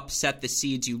and upset the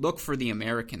seeds. You look for the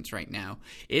Americans right now.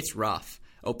 It's rough.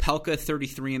 Opelka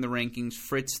 33 in the rankings,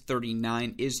 Fritz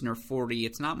 39, Isner 40.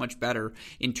 It's not much better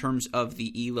in terms of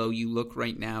the ELO. You look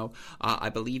right now, I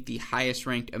believe the highest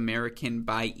ranked American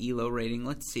by ELO rating.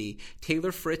 Let's see.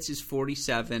 Taylor Fritz is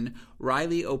 47.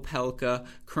 Riley Opelka,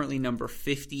 currently number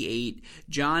 58.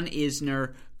 John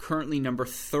Isner, currently number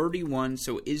 31,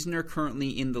 so Isner currently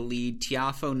in the lead.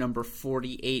 Tiafoe, number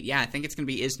 48. Yeah, I think it's going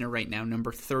to be Isner right now,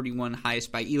 number 31,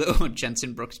 highest by ELO.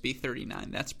 Jensen Brooksby,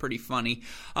 39. That's pretty funny.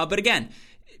 But again,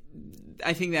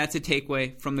 I think that's a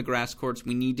takeaway from the grass courts.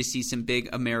 We need to see some big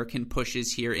American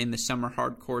pushes here in the summer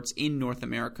hard courts in North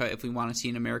America if we want to see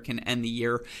an American end the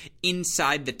year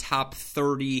inside the top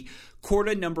 30.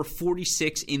 Korda, number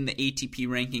 46 in the ATP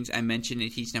rankings. I mentioned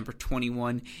it. He's number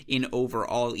 21 in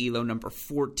overall ELO, number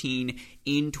 14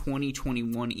 in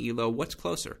 2021 ELO. What's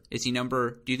closer? Do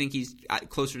you think he's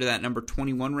closer to that number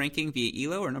 21 ranking via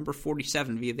ELO or number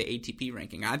 47 via the ATP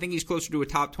ranking? I think he's closer to a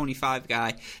top 25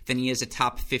 guy than he is a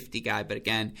top 50 guy. but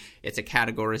again, it's a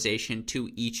categorization, to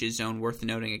each his own. Worth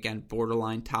noting, again,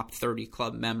 borderline top 30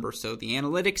 club member, so the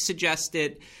analytics suggest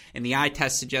it, and the eye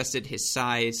test suggested his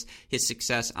size, his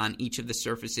success on each of the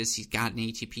surfaces. He's got an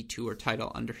ATP Tour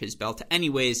title under his belt.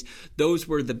 Anyways, those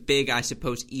were the big, I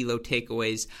suppose, ELO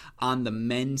takeaways on the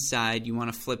men's side. You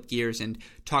want to flip gears and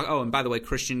talk. Oh, and by the way,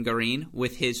 Christian Garin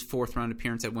with his fourth round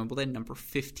appearance at Wimbledon, number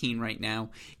 15 right now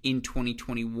in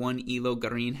 2021 ELO.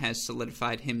 Garin has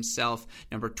solidified himself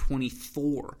number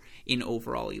 24 in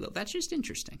overall ELO. That's just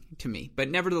interesting to me. But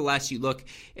nevertheless, you look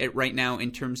at right now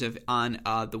in terms of on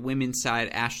the women's side,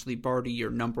 Ashley Barty,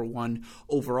 your number one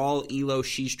overall ELO.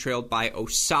 She's trailed by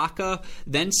Osaka,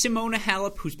 then Simona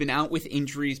Halep, who's been out with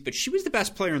injuries, but she was the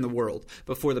best player in the world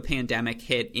before the pandemic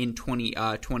hit in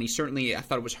 2020. Certainly, I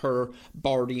thought it was her,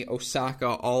 Barty, Osaka,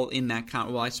 all in that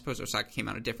well, I suppose Osaka came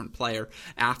out a different player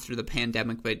after the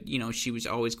pandemic, but she was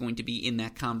always going to be in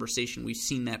that conversation. We've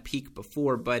seen that peak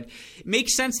before, but it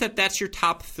makes sense that that's your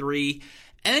top three.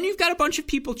 And then you've got a bunch of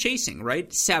people chasing, right?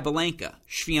 Sabalenka,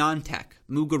 Swiatek,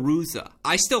 Muguruza.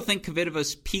 I still think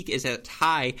Kvitova's peak is as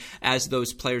high as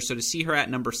those players, so to see her at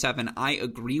number 7, I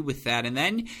agree with that. And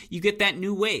then you get that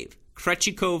new wave.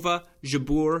 Krejcikova,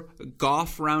 Jabeur,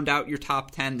 Goff round out your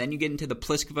top 10. Then you get into the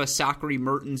Pliskova, Sakari,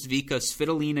 Mertens, Vika,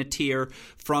 Svitolina tier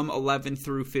from 11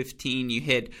 through 15. You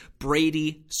hit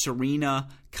Brady, Serena,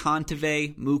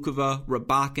 Kontaveit, Mukova,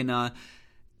 Rybakina.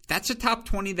 That's a top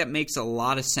 20 that makes a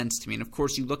lot of sense to me. And of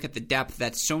course, you look at the depth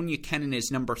that Sonia Kenin is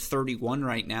number 31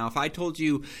 right now. If I told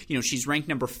you, she's ranked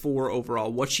number 4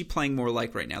 overall, what's she playing more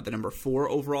like right now? The number 4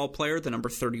 overall player, the number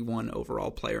 31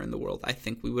 overall player in the world? I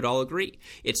think we would all agree.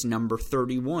 It's number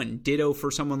 31. Ditto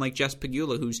for someone like Jess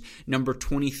Pegula, who's number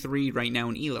 23 right now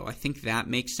in ELO. I think that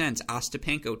makes sense.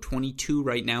 Ostapenko, 22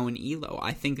 right now in ELO.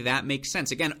 I think that makes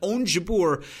sense. Again, Ons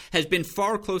Jabeur has been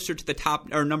far closer to the top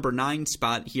or number 9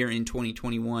 spot here in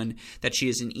 2021 that she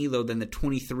is in ELO than the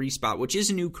 23 spot, which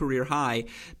is a new career high,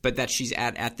 but that she's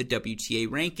at the WTA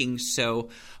rankings. So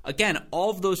again, all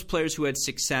of those players who had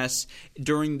success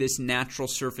during this natural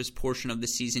surface portion of the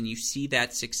season, you see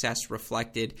that success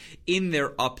reflected in their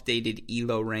updated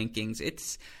ELO rankings.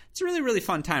 It's a really, really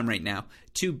fun time right now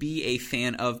to be a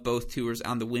fan of both tours.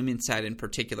 On the women's side in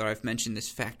particular, I've mentioned this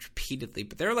fact repeatedly,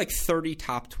 but there are like 30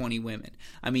 top 20 women.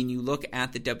 I mean, you look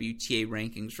at the WTA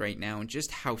rankings right now and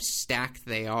just how stacked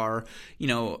they are.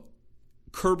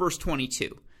 Kerber's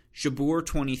 22. Jabeur,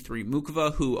 23.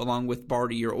 Mukova, who, along with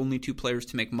Barty, are only 2 players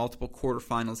to make multiple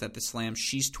quarterfinals at the Slam.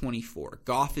 She's 24.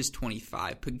 Goff is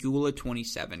 25. Pegula,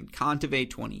 27. Kontaveit,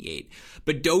 28.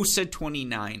 Badosa,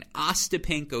 29.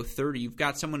 Ostapenko, 30. You've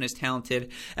got someone as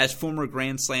talented as former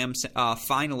Grand Slam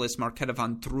finalist Marketa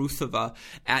Vondrousova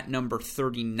at number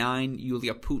 39.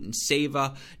 Yulia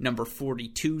Putintseva, number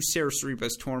 42. Sarah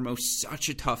Sorribes-Tormo, such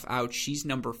a tough out. She's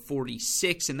number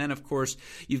 46. And then, of course,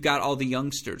 you've got all the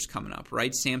youngsters coming up,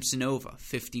 right? Samsonova,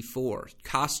 54,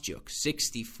 Kostyuk,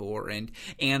 64, and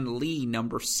Ann Lee,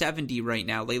 number 70 right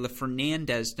now, Leylah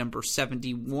Fernandez, number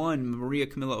 71, Maria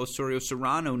Camila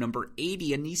Osorio-Serrano, number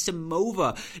 80,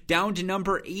 Anisimova, down to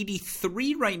number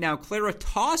 83 right now, Clara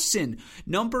Tauson,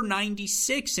 number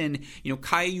 96, and,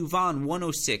 Kaya Juvan,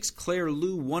 106, Claire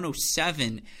Liu,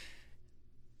 107.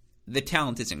 The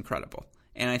talent is incredible.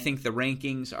 And I think the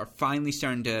rankings are finally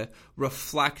starting to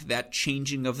reflect that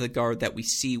changing of the guard that we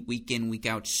see week in, week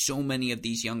out. So many of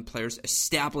these young players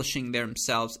establishing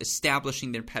themselves,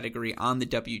 establishing their pedigree on the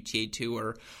WTA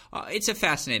Tour. It's a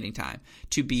fascinating time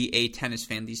to be a tennis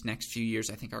fan. These next few years,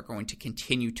 I think, are going to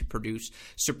continue to produce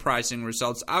surprising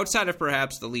results, outside of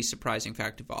perhaps the least surprising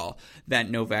fact of all,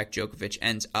 that Novak Djokovic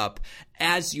ends up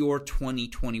as your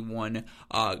 2021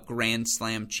 Grand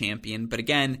Slam champion. But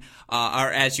again,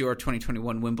 or as your 2021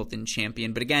 Wimbledon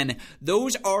champion. But again,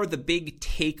 those are the big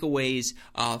takeaways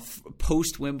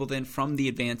post-Wimbledon from the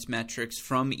advanced metrics,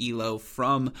 from ELO,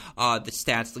 from the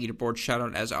stats leaderboard. Shout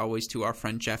out, as always, to our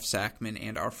friend Jeff Sackman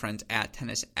and our friends at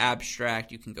Tennis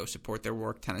Abstract. You can go support their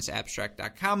work,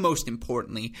 tennisabstract.com. Most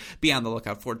importantly, be on the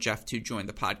lookout for Jeff to join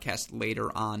the podcast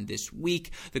later on this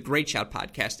week, the Great Shot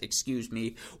podcast,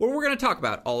 where we're going to talk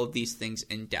about all of these things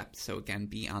in depth. So again,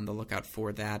 be on the lookout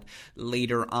for that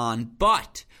later on.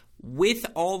 But with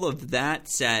all of that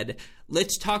said,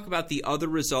 let's talk about the other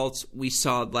results we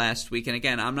saw last week. And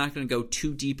again, I'm not going to go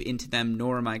too deep into them,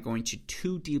 nor am I going to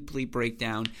too deeply break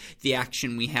down the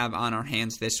action we have on our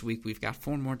hands this week. We've got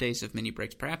 4 more days of mini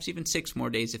breaks, perhaps even 6 more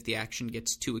days if the action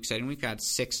gets too exciting. We've got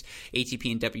 6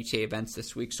 ATP and WTA events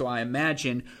this week, so I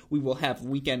imagine we will have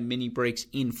weekend mini breaks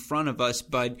in front of us.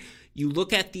 But you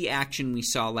look at the action we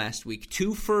saw last week.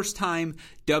 2 first-time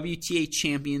WTA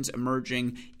champions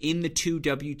emerging in the 2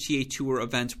 WTA Tour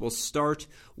events. We'll start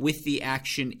with the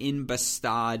action in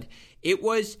Bastad It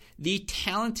was the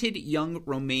talented young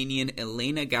Romanian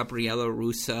Elena Gabriela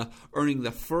Rusa earning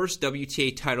the first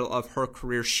WTA title of her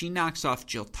career. She knocks off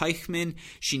Jill Teichmann,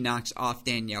 she knocks off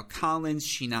Danielle Collins,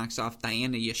 she knocks off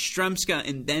Diana Yastremska,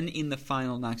 and then in the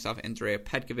final knocks off Andrea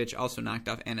Petkovic, also knocked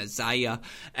off Anna Zaya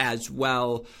as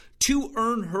well. To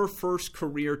earn her first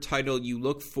career title, you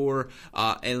look for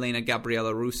Elena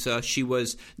Gabriela Rusa. She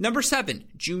was number 7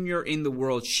 junior in the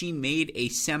world. She made a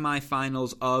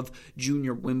semifinals of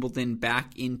Junior Wimbledon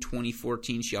back in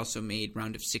 2014. She also made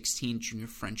round of 16 Junior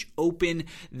French Open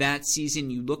that season.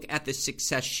 You look at the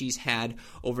success she's had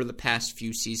over the past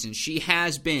few seasons. She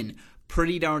has been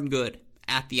pretty darn good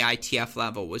at the ITF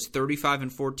level. Was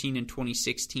 35-14 in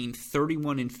 2016,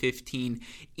 31-15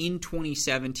 in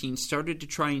 2017, started to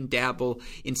try and dabble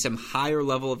in some higher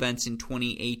level events in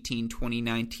 2018,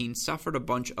 2019, suffered a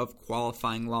bunch of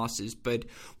qualifying losses, but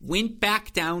went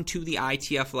back down to the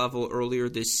ITF level earlier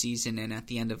this season and at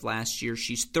the end of last year.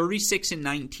 She's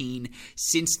 36-19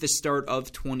 since the start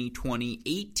of 2020,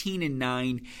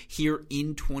 18-9 here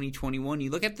in 2021. You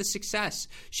look at the success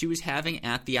she was having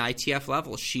at the ITF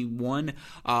level. She won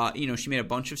she made a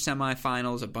bunch of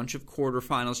semifinals, a bunch of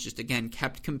quarterfinals, just again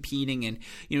kept competing. And,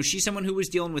 she's someone who was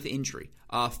dealing with injury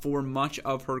for much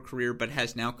of her career, but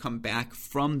has now come back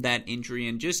from that injury.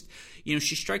 And just,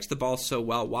 she strikes the ball so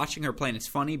well. Watching her play, and it's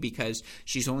funny because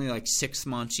she's only like 6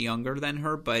 months younger than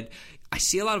her, but I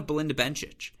see a lot of Belinda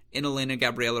Bencic in Elena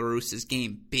Gabriela Rusa's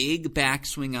game. Big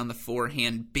backswing on the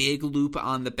forehand, big loop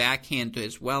on the backhand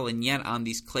as well, and yet on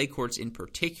these clay courts in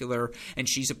particular, and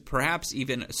she's perhaps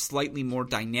even slightly more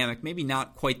dynamic, maybe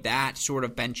not quite that sort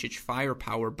of Bencic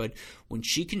firepower, but when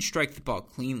she can strike the ball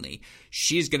cleanly,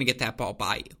 she's going to get that ball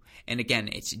by you. And again,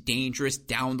 it's dangerous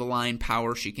down-the-line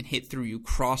power. She can hit through you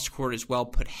cross-court as well,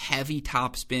 put heavy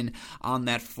topspin on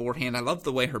that forehand. I love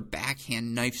the way her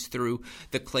backhand knifes through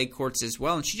the clay courts as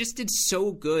well. And she just did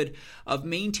so good of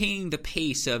maintaining the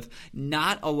pace, of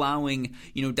not allowing,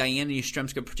 Diana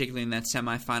Yastremska, particularly in that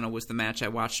semifinal, was the match I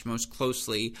watched most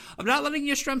closely, of not letting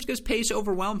Yastremska's pace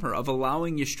overwhelm her, of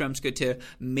allowing Yastremska to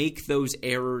make those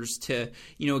errors, to,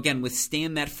 again,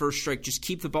 withstand that first strike, just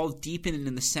keep the ball deep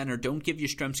in the center. Don't give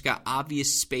Yastremska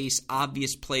obvious space,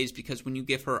 obvious plays, because when you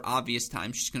give her obvious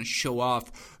time, she's going to show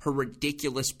off her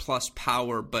ridiculous plus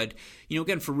power. But,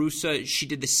 again, for Rusa, she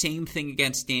did the same thing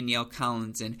against Danielle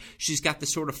Collins, and she's got the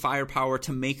sort of firepower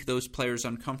to make those players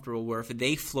uncomfortable, where if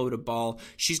they float a ball,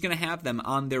 she's going to have them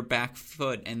on their back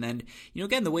foot. And then,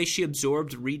 again, the way she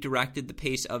redirected the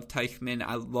pace of Teichmann,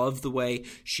 I love the way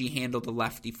she handled the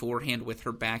lefty forehand with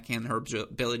her backhand, her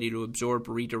ability to absorb,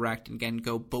 redirect, and again,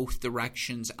 go both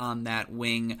directions on that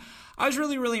wing. I was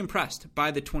really, really impressed by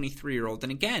the 23-year-old.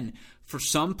 And again, for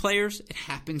some players, it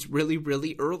happens really,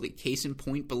 really early. Case in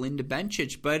point, Belinda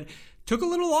Bencic. But took a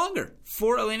little longer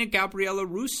for Elena Gabriela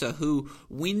Rusa, who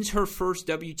wins her first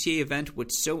WTA event.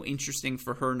 What's so interesting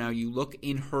for her now, you look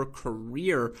in her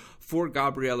career for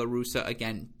Gabriela Rusa,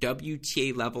 again,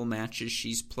 WTA level matches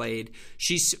she's played.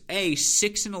 She's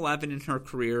 6-11 in her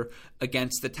career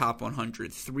against the top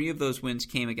 100. 3 of those wins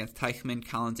came against Teichmann,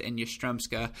 Collins, and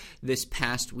Yastremska this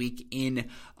past week in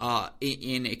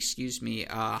Hamburg.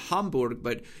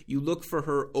 But you look for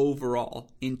her overall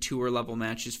in tour level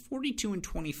matches,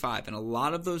 42-25, and a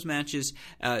lot of those matches,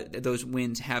 those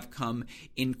wins have come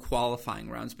in qualifying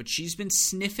rounds. But she's been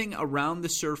sniffing around the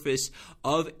surface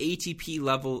of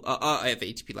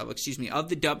of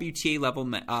the WTA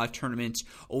level tournaments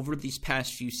over these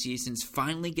past few seasons.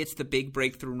 Finally gets the big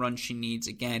breakthrough run she needs.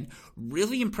 Again,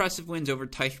 really impressive wins over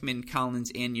Teichmann,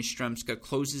 Collins, and Yastremska.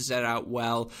 Closes that out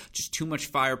well. Just too much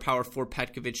firepower for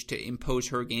Petkovic to impose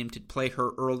her game, to play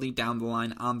her early down the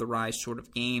line, on the rise sort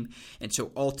of game. And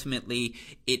so ultimately,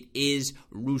 it is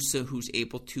Rusa who's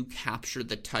able to capture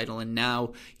the title. And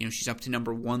now, she's up to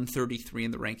number 133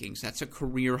 in the rankings. That's a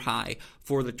career high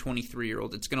for the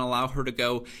 23-year-old. It's going to allow her to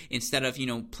go, instead of,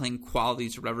 playing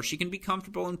qualities or whatever, she can be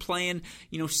comfortable in playing,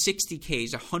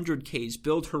 60Ks, 100Ks,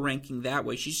 build her ranking that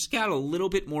way. She's just got a little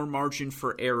bit more margin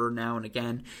for error now and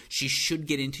again. She should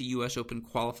get into U.S. Open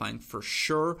qualifying for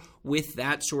sure with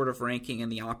that sort of ranking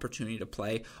and the opportunity to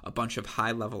play a bunch of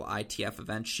high-level ITF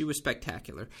events. She was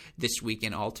spectacular this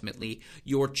weekend. Ultimately,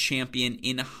 your champion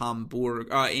in Hamburg,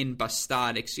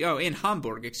 in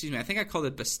Hamburg, excuse me. I think I called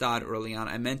it Bastad early on.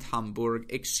 I meant Hamburg,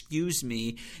 excuse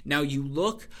me. Now you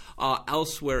look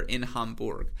elsewhere in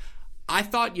Hamburg. I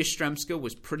thought Yastremska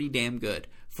was pretty damn good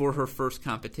for her first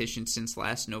competition since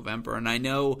last November. And I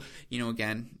know,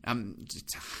 again,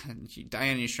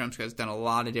 Diana Yastremska has done a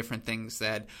lot of different things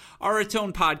that are its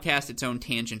own podcast, its own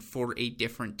tangent for a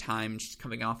different time. She's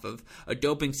coming off of a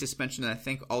doping suspension that I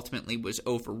think ultimately was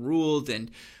overruled, and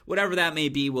whatever that may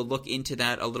be, we'll look into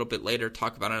that a little bit later,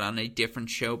 talk about it on a different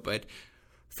show, but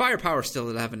firepower still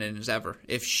as evident as ever.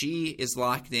 If she is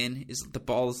locked in, the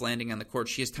ball is landing on the court,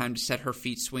 she has time to set her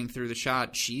feet, swing through the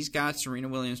shot. She's got Serena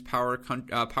Williams power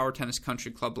tennis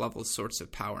country club level sorts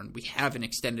of power, and we haven't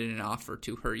extended an offer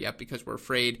to her yet because we're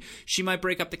afraid she might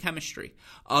break up the chemistry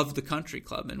of the country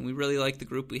club, and we really like the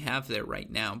group we have there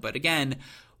right now. But again,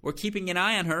 we're keeping an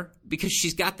eye on her because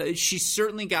she's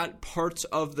certainly got parts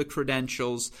of the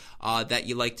credentials that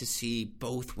you like to see,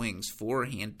 both wings,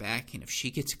 forehand, backhand. If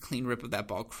she gets a clean rip of that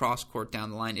ball cross court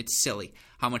down the line, it's silly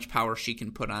how much power she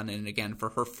can put on it. And again, for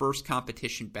her first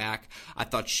competition back, I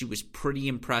thought she was pretty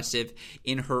impressive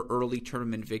in her early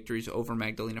tournament victories over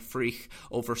Magdalena Frich,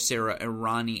 over Sarah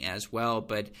Irani as well.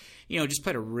 But, just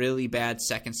played a really bad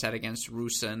second set against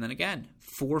Rusa. And then again,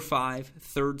 4-5,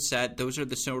 third set. Those are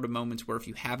the sort of moments where if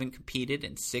you haven't competed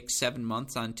in 6-7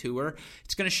 months on tour,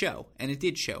 it's going to show. And it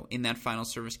did show in that final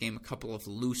service game. A couple of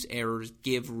loose errors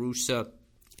give Rusa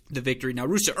the victory. Now,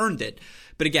 Rusa earned it.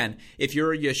 But again, if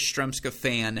you're a Yastremska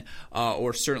fan,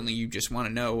 or certainly you just want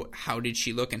to know how did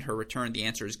she look in her return, the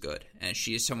answer is good. And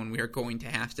she is someone we are going to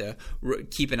have to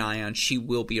keep an eye on. She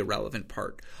will be a relevant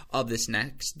part of this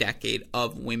next decade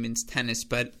of women's tennis.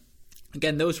 But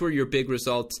again, those were your big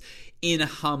results in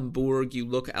Hamburg. You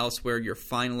look elsewhere, your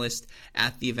finalist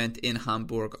at the event in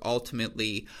Hamburg.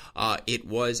 Ultimately, it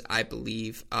was, I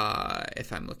believe,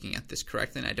 if I'm looking at this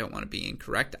correctly, and I don't want to be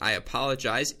incorrect, I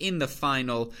apologize. In the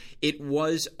final, it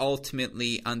was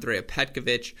ultimately Andrea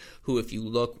Petkovic, who, if you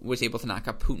look, was able to knock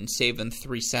out Putintseva in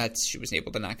 3 sets. She was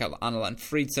able to knock out Anna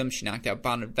Friedsam. She knocked out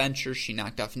Bonaventure. She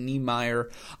knocked off Niemeyer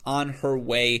on her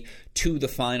way to the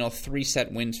final.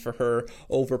 3-set wins for her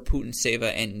over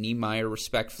Putintseva and Niemeyer,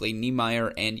 respectively.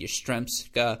 Niemeyer and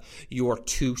Yastremska, your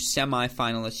 2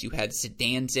 semifinalists. You had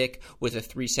Zidanzik with a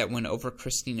 3-set win over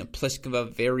Kristina Pliskova.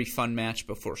 Very fun match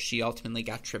before she ultimately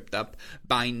got tripped up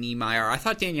by Niemeyer. I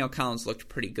thought Danielle Collins looked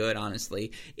pretty good,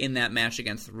 honestly, in that match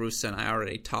against Rusa, and I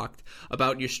already talked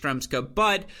about Yastremska.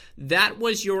 But that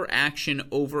was your action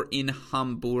over in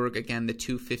Hamburg. Again, the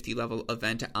 250 level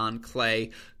event on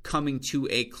clay coming to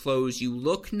a close. You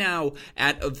look now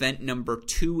at event number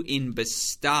 2 in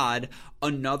Bastad.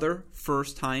 Another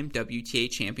first-time WTA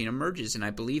champion emerges, and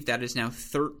I believe that is now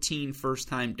 13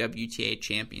 first-time WTA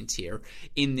champions here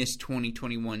in this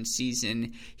 2021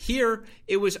 season. Here,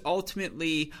 it was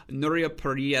ultimately Nuria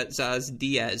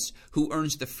Perez-Diaz who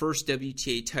earns the first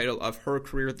WTA title of her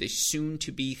career, the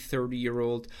soon-to-be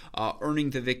 30-year-old,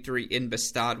 earning the victory in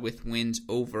Bastad with wins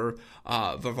over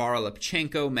Varvara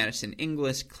Lepchenko, Madison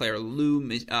Inglis, Claire Liu,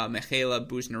 Michaela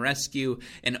Buznarescu,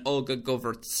 and Olga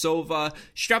Govortsova.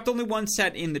 She dropped only 1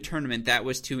 set in the tournament. That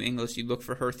was to Inglis. You look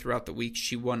for her throughout the week.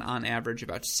 She won on average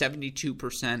about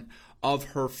 72% of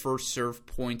her first serve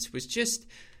points.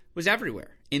 Was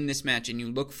everywhere in this match, and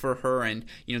you look for her, and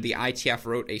the ITF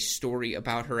wrote a story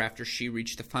about her after she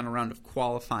reached the final round of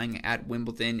qualifying at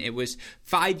Wimbledon. It was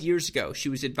 5 years ago. She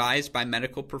was advised by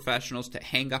medical professionals to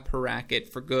hang up her racket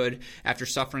for good after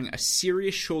suffering a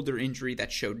serious shoulder injury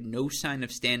that showed no sign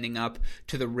of standing up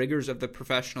to the rigors of the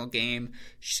professional game.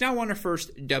 She's now won her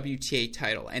first WTA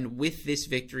title, and with this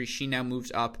victory, she now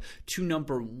moves up to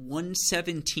number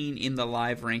 117 in the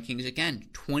live rankings. Again,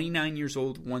 29 years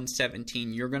old,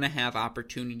 117. You're going to have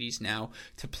opportunities now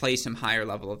to play some higher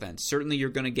level events. Certainly you're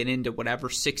going to get into whatever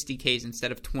 60Ks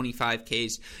instead of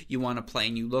 25Ks you want to play,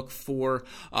 and you look for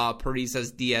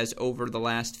Perez-Diaz over the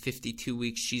last 52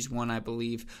 weeks. She's won, I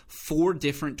believe, 4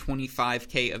 different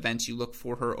 25K events. You look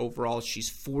for her overall.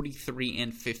 She's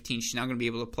 43-15. She's now going to be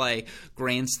able to play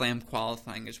Grand Slam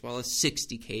qualifying as well as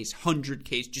 60Ks,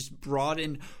 100Ks, just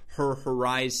broaden her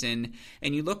horizon,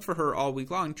 and you look for her all week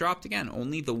long. Dropped again,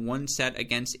 only the 1 set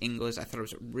against Inglis. I thought it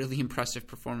was a really impressive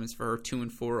performance for her,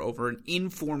 2-4 over an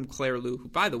informed Claire Liu, who,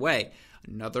 by the way,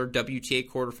 another WTA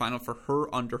quarterfinal for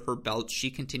her under her belt.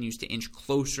 She continues to inch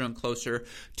closer and closer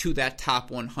to that top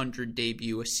 100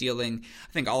 debut, a ceiling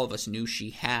I think all of us knew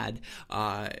she had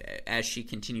as she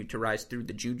continued to rise through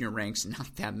the junior ranks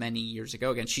not that many years ago.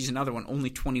 Again, she's another one,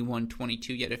 only 21,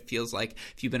 22, yet it feels like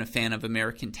if you've been a fan of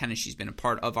American tennis, she's been a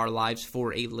part of our lives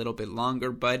for a little bit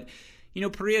longer. But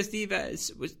Perez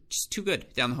Diaz was just too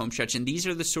good down the home stretch. And these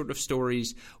are the sort of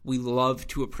stories we love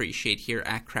to appreciate here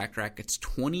at Cracked Racquets.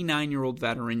 29-year-old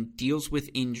veteran, deals with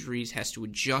injuries, has to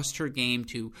adjust her game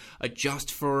to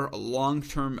adjust for a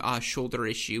long-term shoulder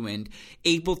issue, and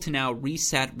able to now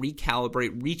reset,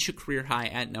 recalibrate, reach a career high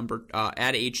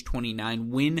at age 29,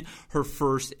 win her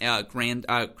first Grand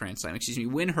Slam,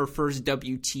 win her first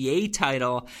WTA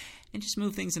title, and just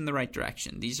move things in the right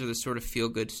direction. These are the sort of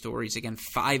feel-good stories. Again,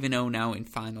 5-0 now in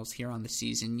finals here on the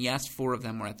season. Yes, 4 of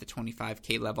them were at the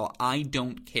 25K level. I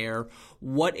don't care.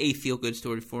 What a feel-good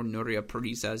story for Nuria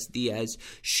Perez Diaz.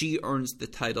 She earns the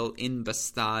title in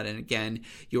Bastad. And again,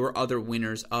 your other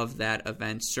winners of that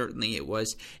event, certainly it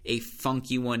was a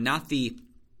funky one. Not the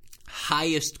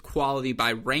highest quality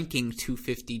by ranking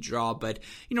 250 draw, but,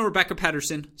 Rebecca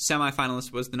Pedersen,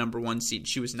 semifinalist, was the number 1 seed.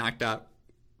 She was knocked out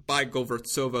by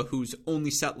Govertsova, whose only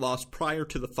set loss prior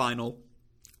to the final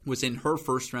was in her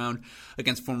first round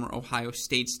against former Ohio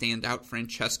State standout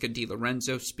Francesca Di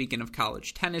Lorenzo. Speaking of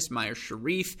college tennis, Maya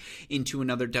Sharif into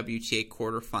another WTA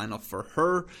quarterfinal for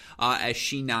her as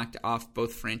she knocked off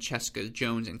both Francesca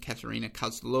Jones and Katerina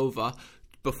Kozlova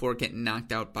before getting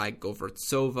knocked out by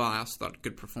Govertsova. I also thought a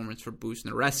good performance for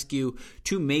Buznarescu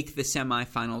to make the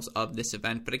semifinals of this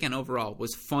event. But again, overall,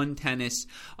 was fun tennis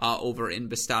over in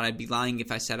Bastad. I'd be lying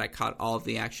if I said I caught all of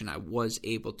the action. I was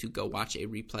able to go watch a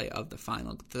replay of the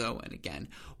final, though. And again,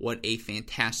 what a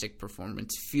fantastic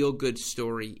performance. Feel-good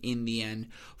story in the end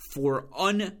for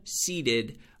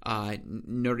unseeded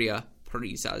Nuria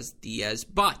Perez Diaz.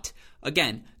 But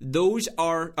again, those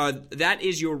are that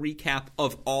is your recap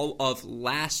of all of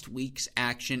last week's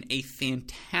action. A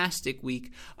fantastic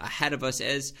week ahead of us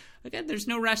as, again, there's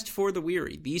no rest for the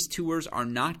weary. These tours are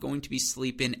not going to be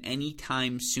sleeping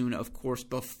anytime soon, of course.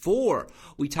 Before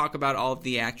we talk about all of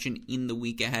the action in the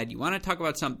week ahead, you want to talk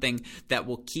about something that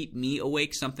will keep me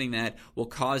awake, something that will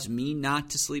cause me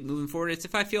not to sleep moving forward. It's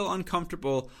if I feel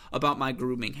uncomfortable about my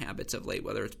grooming habits of late,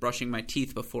 whether it's brushing my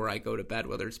teeth before I go to bed,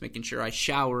 whether it's making sure I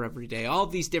shower every day, all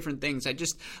of these different things.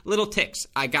 Little ticks,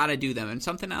 I gotta do them. And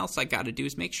something else I gotta do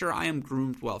is make sure I am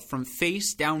groomed well. From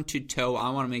face down to toe, I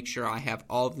want to make sure I have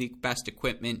all of the best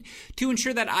equipment to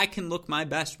ensure that I can look my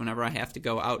best whenever I have to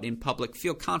go out in public,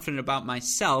 feel confident about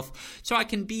myself, so I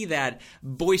can be that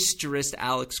boisterous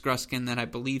Alex Gruskin that I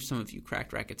believe some of you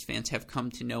Cracked Racquets fans have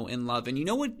come to know and love. And you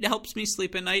know what helps me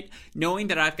sleep at night? Knowing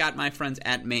that I've got my friends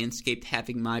at Manscaped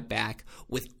having my back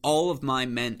with all of my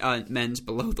men's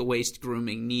below-the-waist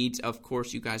grooming needs. Of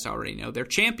course, you guys already know they're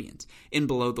champions in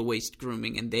below-the-waist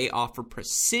grooming, and they offer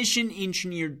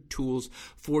precision-engineered tools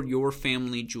for your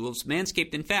family jewels.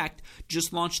 Manscaped, in fact,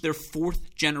 just launched their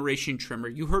 4th generation trimmer.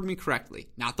 You heard me correctly.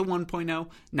 Not the 1.0,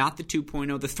 not the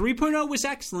 2.0. The 3.0 was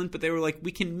excellent, but they were like,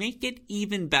 we can make it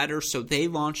even better, so they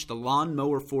launched the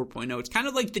Lawnmower 4.0. It's kind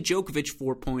of like the Djokovic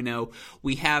 4.0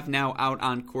 we have now out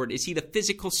on court. Is he the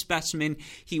physical specimen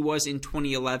he was in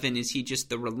 2011? Is he just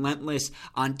the relentless,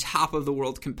 on top of the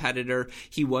world competitor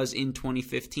he was in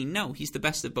 2015? No, he's the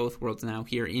best of both worlds now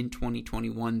here in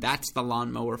 2021. That's the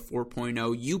Lawnmower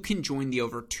 4.0. You can join the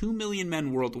over 2 million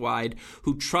men worldwide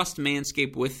who trust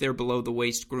Manscaped with their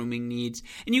below-the-waist grooming needs.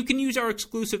 And you can use our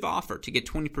exclusive offer to get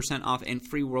 20% off and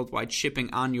free worldwide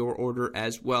shipping on your order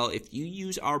as well if you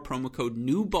use our promo code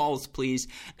NEWBALLSPLEASE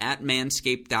at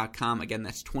manscaped.com. Again,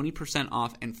 that's 20%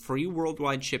 off and free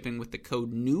worldwide shipping with the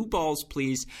code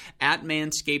NEWBALLSPLEASE at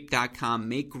manscaped.com.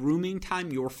 Make grooming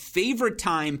time your favorite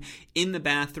time in the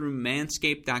bathroom.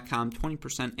 Manscaped.com,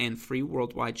 20% and free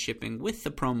worldwide shipping with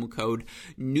the promo code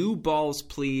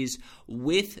NEWBALLSPLEASE.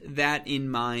 With that in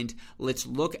mind, let's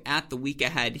look at the week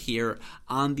ahead here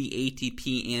on the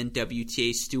ATP and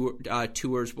WTA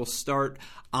tours. We'll start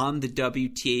on the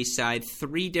WTA side.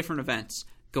 3 different events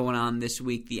going on this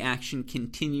week. The action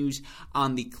continues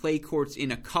on the clay courts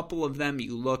in a couple of them.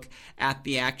 You look at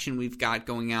the action we've got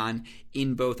going on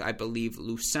in both, I believe,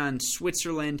 Lausanne,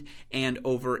 Switzerland, and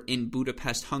over in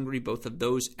Budapest, Hungary. Both of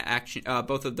those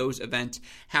events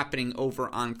happening over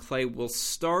on clay. We'll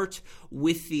start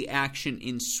with the action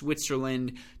in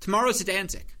Switzerland. Tomorrow's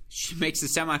Danzig. She makes the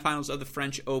semifinals of the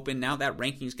French Open. Now that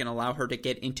ranking is going to allow her to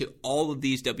get into all of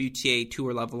these WTA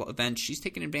Tour level events. She's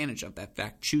taking advantage of that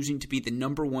fact, choosing to be the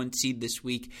number 1 seed this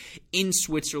week in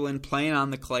Switzerland, playing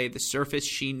on the clay, the surface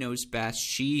she knows best.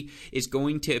 She is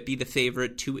going to be the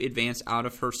favorite to advance out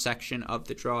of her section of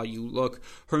the draw. You look,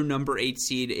 her number 8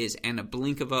 seed is Anna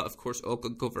Blinkova. Of course, Olga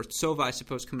Govertsova, I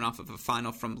suppose, coming off of a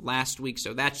final from last week.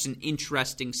 So that's an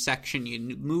interesting section.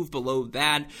 You move below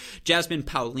that. Jasmine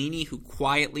Paolini, who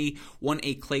quietly recently won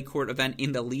a clay court event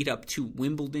in the lead up to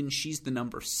Wimbledon. She's the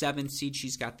number 7 seed.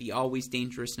 She's got the always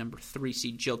dangerous number 3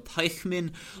 seed Jill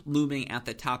Teichmann looming at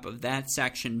the top of that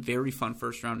section. Very fun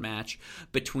first round match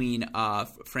between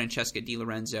Francesca Di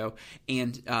Lorenzo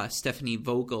and Stephanie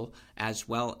Vogel as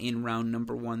well in round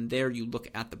number 1 there. You look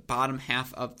at the bottom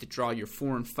half of the draw, your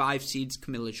 4 and 5 seeds,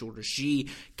 Camila Giorgi,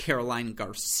 Caroline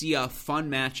Garcia.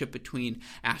 Fun matchup between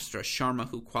Astra Sharma,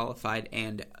 who qualified,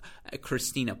 and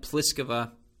Kristina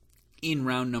Pliskova in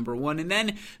round number 1. And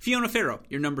then Fiona Ferro,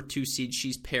 your number 2 seed.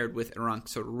 She's paired with Iranka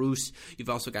Sotomayor. You've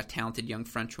also got talented young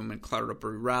French woman Clara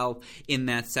Burrell in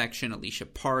that section. Alicia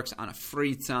Parks, Anna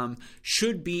Friedsam.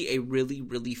 Should be a really,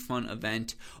 really fun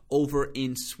event over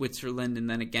in Switzerland. And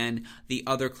then again, the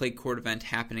other clay court event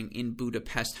happening in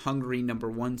Budapest, Hungary. Number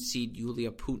 1 seed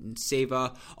Yulia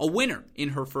Putintseva, a winner in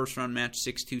her first round match,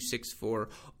 6-2, 6-4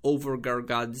 over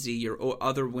Gargadze. Your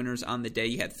other winners on the day,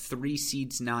 you had 3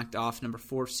 seeds knocked off. Number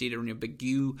 4 seed Irina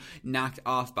Bagu knocked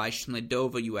off by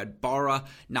Shmedova. You had Bara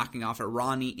knocking off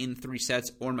Irani in 3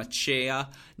 sets. Ormachea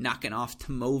knocking off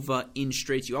Tomova in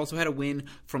straights. You also had a win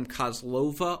from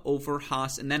Kozlova over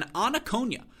Haas. And then Anna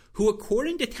Konya, who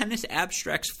according to Tennis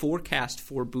Abstract's forecast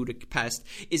for Budapest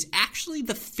is actually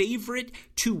the favorite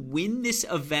to win this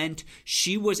event.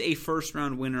 She was a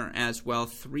first-round winner as well.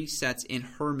 3 sets in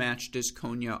her match does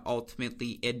Konya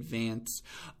ultimately advance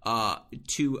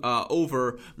to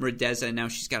over Merdeza. Now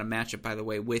she's got a matchup, by the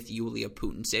way, with Yulia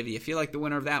Putintseva. You feel like the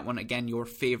winner of that one, again, your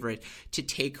favorite to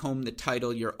take home the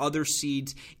title. Your other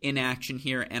seeds in action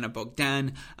here, Anna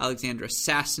Bogdan, Alexandra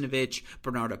Sasnovich,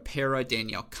 Bernarda Pera,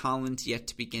 Danielle Collins, yet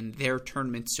to begin their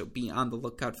tournament, so be on the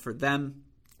lookout for them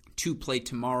to play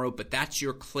tomorrow. But that's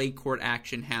your clay court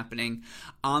action happening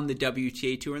on the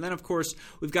WTA Tour. And then, of course,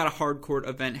 we've got a hard court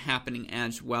event happening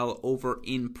as well over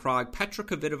in Prague. Petra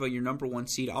Kvitova, your number 1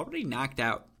 seed, already knocked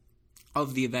out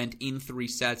of the event in 3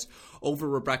 sets over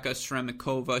Rebecca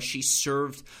Sremikova. She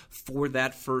served for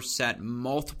that first set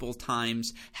multiple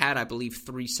times, had, I believe,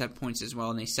 3 set points as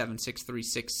well in a 7-6,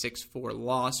 3-6, 6-4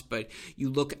 loss. But you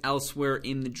look elsewhere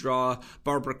in the draw,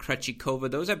 Barbara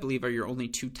Krejcikova, those, I believe, are your only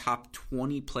 2 top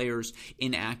 20 players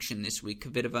in action this week.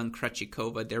 Kvitova and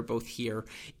Krejcikova, they're both here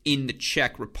in the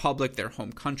Czech Republic, their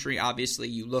home country. Obviously,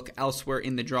 you look elsewhere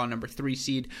in the draw, number 3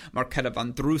 seed Marketa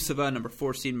Vondrousova, number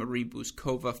 4 seed Marie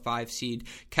Buzkova, 5 seed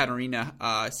Katerina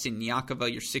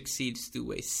Siniakova, your 6 seed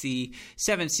Stu C,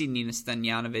 7 seed Nina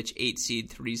Stanjanovic, 8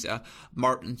 seed Teresa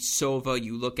Martinsova.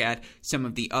 You look at some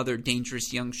of the other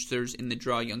dangerous youngsters in the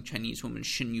draw, young Chinese woman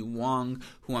Xinyu Wang,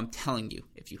 who I'm telling you,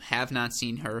 if you have not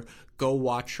seen her, go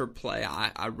watch her play.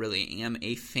 I really am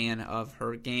a fan of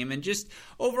her game. And just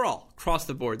overall, across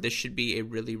the board, this should be a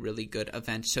really, really good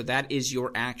event. So that is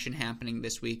your action happening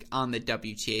this week on the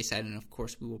WTA side. And, of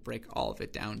course, we will break all of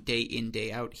it down day in,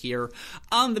 day out here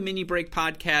on the Mini Break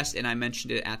podcast. And I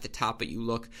mentioned it at the top, but you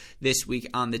look this week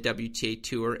on the WTA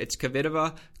Tour, it's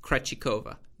Kvitova,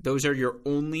 Krejcikova. Those are your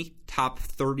only top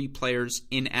 30 players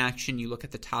in action. You look at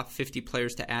the top 50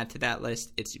 players to add to that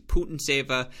list. It's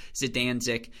Putintseva,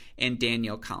 Zidansek, and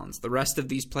Danielle Collins. The rest of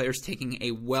these players taking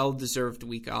a well-deserved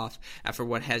week off after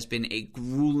what has been a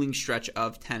grueling stretch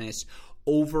of tennis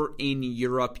over in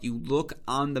Europe. You look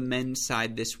on the men's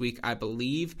side this week, I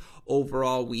believe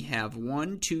overall we have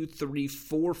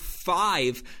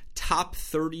 5 top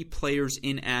 30 players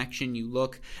in action. You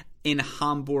look in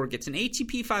Hamburg. It's an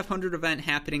ATP 500 event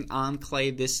happening on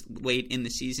clay this late in the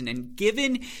season. And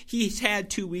given he's had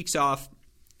 2 weeks off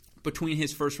between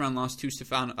his first round loss to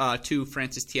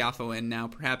Francis Tiafoe, and now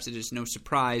perhaps it is no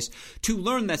surprise to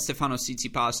learn that Stefanos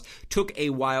Tsitsipas took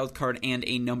a wild card and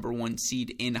a number 1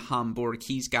 seed in Hamburg.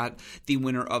 He's got the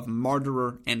winner of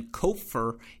Marderer and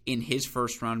Kopfer in his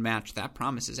first round match. That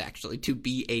promises actually to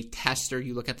be a tester.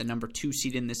 You look at the number 2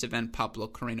 seed in this event, Pablo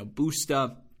Carreno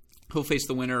Busta. He'll face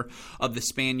the winner of the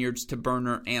Spaniards,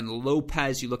 Taberner and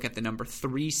Lopez. You look at the number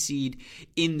 3 seed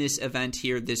in this event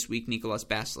here this week, Nicolas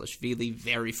Basilashvili.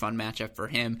 Very fun matchup for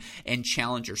him. And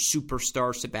challenger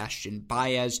superstar Sebastian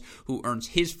Baez, who earns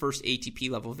his first ATP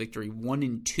level victory,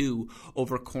 1-2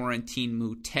 over Corentin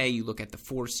Moutet. You look at the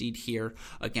 4 seed here.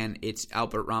 Again, it's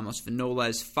Albert Ramos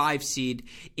Vinolas. 5 seed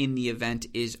in the event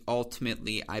is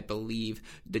ultimately, I believe,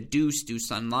 the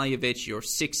Dusan Lajovic. Your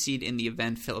 6 seed in the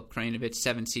event, Filip Krajinovic.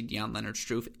 7 seed Jan-Lennard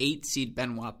Struff. 8 seed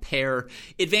Benoit Paire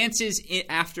advances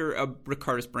after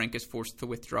Ricardus Branca is forced to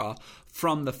withdraw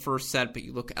from the first set, but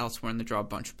you look elsewhere in the draw, a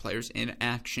bunch of players in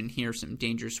action here, some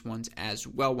dangerous ones as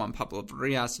well. Juan Pablo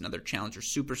Varillas, another challenger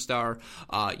superstar.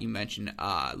 You mentioned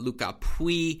Luca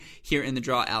Pouille here in the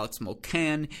draw, Alex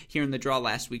Mocan here in the draw,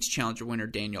 last week's challenger winner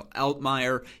Daniel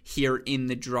Altmaier here in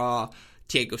the draw.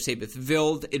 Thiago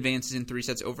Seyboth-Wild advances in 3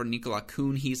 sets over Nicolas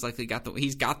Kuhn. He's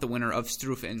got the winner of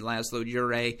Struff and Laszlo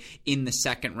Djere in the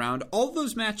second round. All of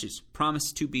those matches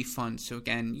promise to be fun. So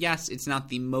again, yes, it's not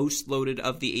the most loaded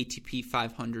of the ATP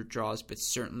 500 draws, but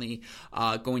certainly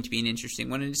going to be an interesting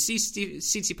one. And to see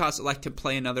Tsitsipas elect to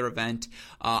play another event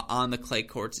on the clay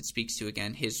courts, it speaks to,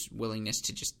 again, his willingness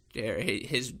to just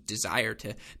his desire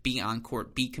to be on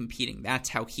court, be competing. That's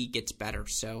how he gets better.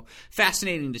 So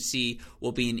fascinating to see.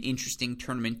 Will be an interesting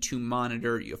tournament to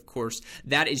monitor. Of course,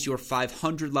 that is your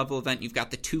 500 level event. You've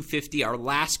got the 250, our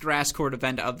last grass court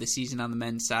event of the season on the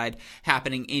men's side,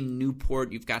 happening in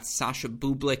Newport. You've got Sasha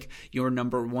Bublik, your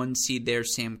number 1 seed there,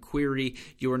 Sam Querrey,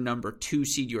 your number 2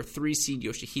 seed, your 3 seed,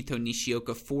 Yoshihito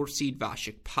Nishioka, 4 seed,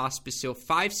 Vasek Pospisil,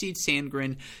 5 seed,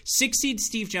 Sandgren, 6 seed,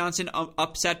 Steve Johnson,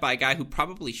 upset by a guy who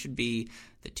probably should be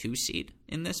the 2 seed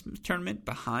in this tournament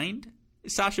behind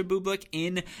Sasha Bublik,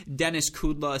 in Dennis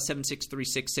Kudla, a 7-6,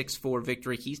 3-6, 6-4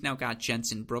 victory. He's now got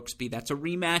Jensen Brooksby. That's a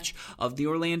rematch of the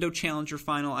Orlando Challenger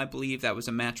final, I believe. That was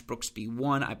a match Brooksby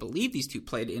won. I believe these two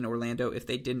played in Orlando. If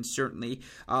they didn't, certainly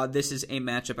this is a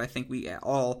matchup I think we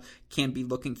all can be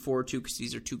looking forward to, because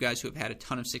these are two guys who have had a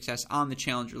ton of success on the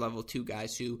Challenger level, two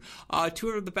guys who, two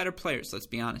are the better players, let's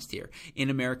be honest here,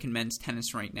 in American men's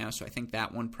tennis right now. So I think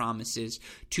that one promises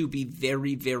to be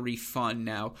very, very fun.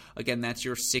 Now, again, that's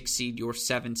your 6 seed, your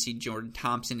 7 seed Jordan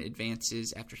Thompson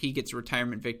advances after he gets a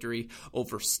retirement victory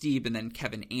over Steve, and then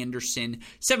Kevin Anderson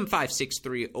 7-5,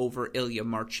 6-3 over Ilya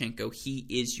Marchenko. He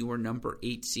is your number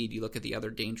 8 seed. You look at the other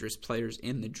dangerous players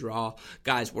in the draw,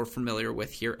 guys we're familiar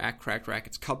with here at Cracked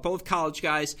Racquets. Couple of college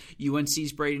guys,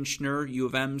 UNC's Braden Schnurr, U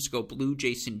of M's Go Blue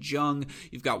Jason Jung.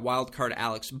 You've got wildcard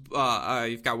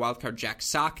Jack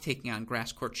Sock taking on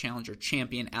grass court challenger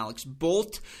champion Alex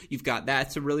Bolt.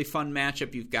 That's a really fun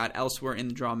matchup. You've got elsewhere in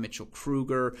the draw Mitchell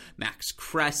Kruger, Max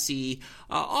Cressy,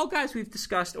 all guys we've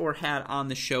discussed or had on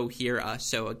the show here.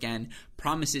 So again,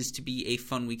 promises to be a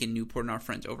fun week in Newport, and our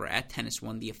friends over at Tennis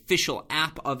One, the official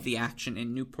app of the action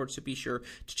in Newport. So be sure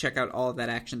to check out all of that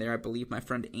action there. I believe my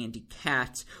friend Andy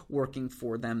Katz working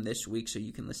for them this week, so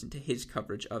you can listen to his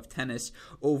coverage of tennis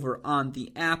over on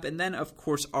the app. And then, of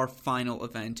course, our final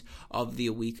event of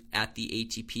the week at the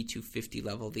ATP 250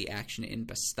 level, the action in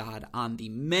Bastad on the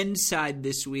men's side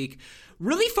this week.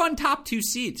 Really fun top 2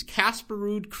 seeds, Casper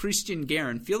Ruud, Christian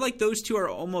Garin. Feel like those two are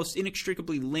almost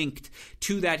inextricably linked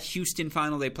to that Houston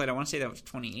final they played. I want to say that was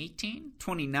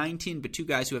 2019, but two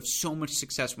guys who have so much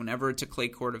success whenever it's a clay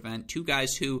court event. Two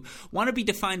guys who want to be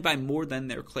defined by more than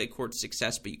their clay court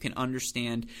success, but you can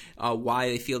understand why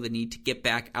they feel the need to get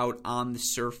back out on the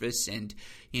surface. And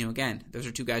again, those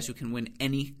are two guys who can win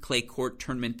any clay court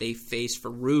tournament they face.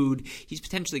 For Ruud, he's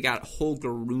potentially got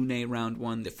Holger Rune round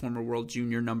 1, the former world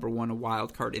junior number 1, a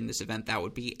wild card in this event. That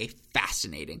would be a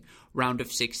fascinating round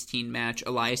of 16 match.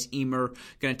 Elias Ymer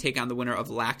going to take on the winner of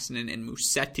Laxinen and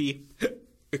Musetti.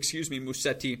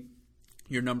 Musetti,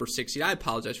 your number 6 seed. I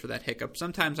apologize for that hiccup.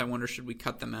 Sometimes I wonder, should we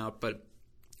cut them out? But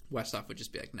Westhoff would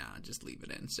just be like, nah, just leave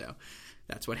it in. So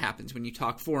that's what happens when you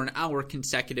talk for an hour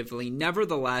consecutively.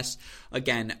 Nevertheless,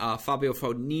 again, Fabio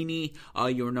Fognini,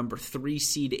 your number 3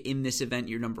 seed in this event,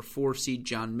 your number 4 seed,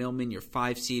 John Millman, your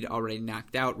 5 seed, already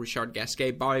knocked out, Richard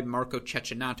Gasquet by Marco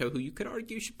Cecchinato, who you could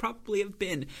argue should probably have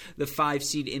been the 5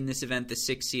 seed in this event. The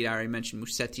 6 seed, I already mentioned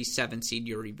Musetti, 7 seed,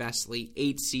 Yuri Vesely,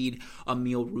 8 seed,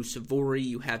 Emil Rusevori.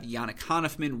 You have Yannick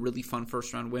Hanfmann, really fun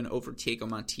first-round win over Diego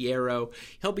Monteiro.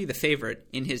 He'll be the favorite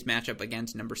in his matchup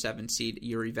against number 7 seed,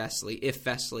 Yuri Vesely, if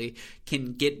Vesely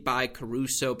can get by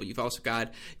Caruso. But you've also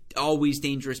got always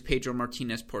dangerous Pedro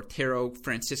Martinez Portero.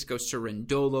 Francisco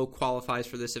Cerundolo qualifies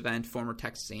for this event. Former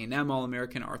Texas A&M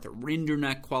All-American Arthur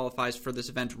Rinderknecht qualifies for this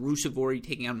event. Rusevori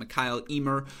taking on Mikhail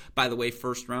Ymer, by the way,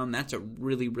 first round. That's a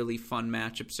really, really fun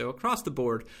matchup. So across the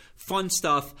board, fun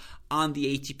stuff on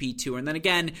the ATP Tour. And then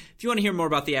again, if you want to hear more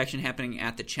about the action happening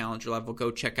at the Challenger level, go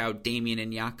check out Damian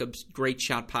and Jakob's Great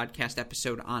Shot podcast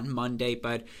episode on Monday.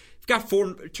 But we've got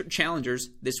 4 challengers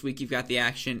this week. You've got the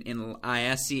action in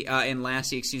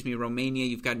Lassi, Romania.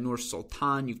 You've got Nur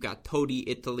Sultan. You've got Todi,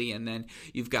 Italy, and then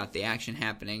you've got the action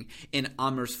happening in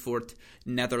Amersfoort,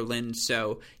 Netherlands.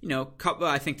 So,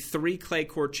 I think 3 clay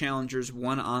court challengers,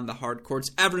 1 on the hard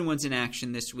courts. Everyone's in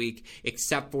action this week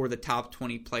except for the top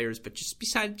 20 players. But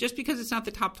just because it's not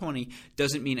the top 20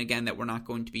 doesn't mean, again, that we're not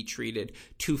going to be treated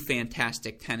to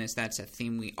fantastic tennis. That's a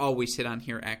theme we always hit on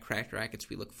here at Cracked Racquets.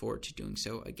 We look forward to doing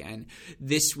so again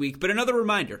this week. But another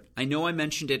reminder, I know I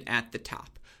mentioned it at the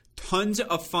top. tons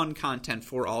of fun content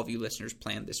for all of you listeners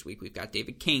planned this week. We've got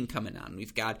David Kane coming on.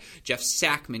 We've got Jeff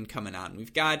Sackman coming on.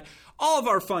 We've got all of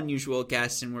our fun usual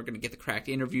guests, and we're going to get the Cracked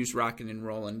interviews rocking and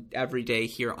rolling every day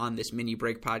here on this Mini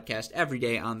Break podcast, every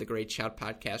day on the Great Shout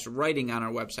podcast, writing on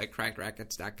our website,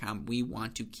 crackedrackets.com. We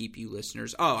want to keep you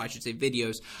listeners,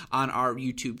 videos on our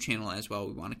YouTube channel as well.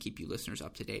 We want to keep you listeners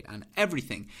up to date on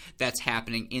everything that's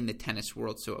happening in the tennis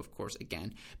world. So, of course,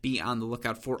 again, be on the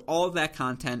lookout for all of that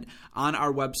content on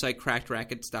our website,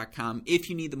 crackedrackets.com.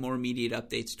 If you need the more immediate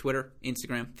updates, Twitter,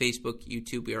 Instagram, Facebook,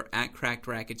 YouTube, we are at Cracked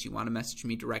Rackets. You want to message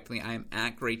me directly, I am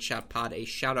at Great Shot Pod. A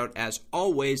shout out, as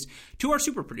always, to our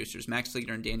super producers, Max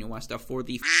Leader and Daniel Westoff, for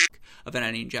the of an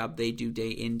editing job they do day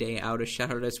in, day out. A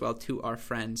shout out as well to our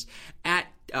friends at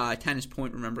Tennis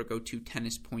Point. Remember, go to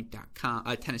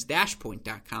tennis-point.com,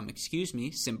 tennis-point.com,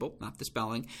 symbol, not the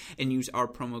spelling, and use our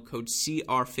promo code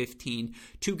CR15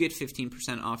 to get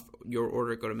 15% off your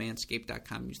order. Go to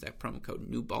manscaped.com, use that promo code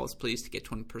New Balls, please, to get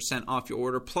 20% off your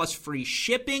order plus free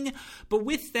shipping. But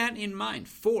with that in mind,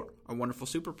 for our wonderful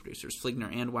super producers,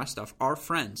 Fligner and Westoff, our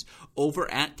friends over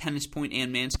at Tennis Point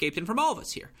and Manscaped, and from all of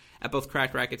us here at both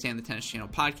Cracked Rackets and the Tennis Channel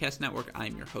Podcast Network, I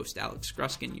am your host, Alex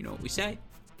Gruskin. You know what we say.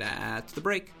 That's the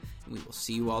break, and we will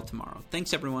see you all tomorrow.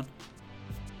 Thanks, everyone.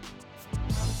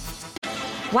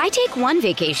 Why take one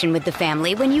vacation with the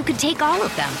family when you could take all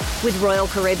of them? With Royal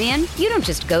Caribbean, you don't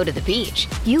just go to the beach.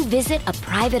 You visit a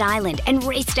private island and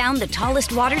race down the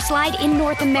tallest water slide in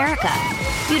North America.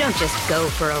 You don't just go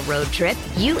for a road trip.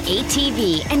 You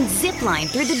ATV and zip line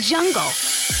through the jungle.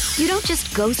 You don't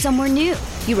just go somewhere new.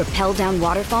 You rappel down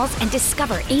waterfalls and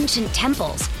discover ancient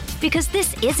temples. Because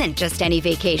this isn't just any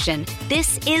vacation.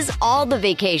 This is all the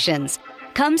vacations.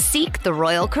 Come seek the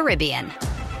Royal Caribbean.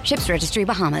 Ships Registry,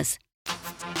 Bahamas.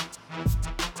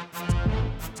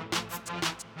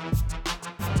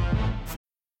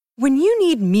 When you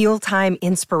need mealtime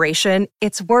inspiration,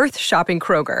 it's worth shopping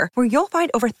Kroger, where you'll find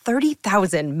over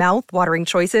 30,000 mouth-watering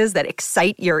choices that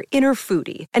excite your inner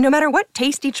foodie. And no matter what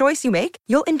tasty choice you make,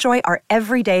 you'll enjoy our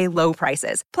everyday low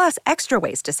prices, plus extra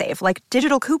ways to save, like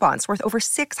digital coupons worth over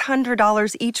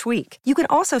 $600 each week. You can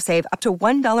also save up to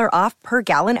 $1 off per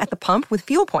gallon at the pump with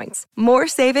fuel points. More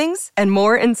savings and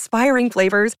more inspiring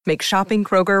flavors make shopping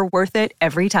Kroger worth it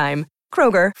every time.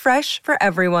 Kroger, fresh for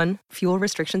everyone. Fuel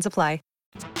restrictions apply.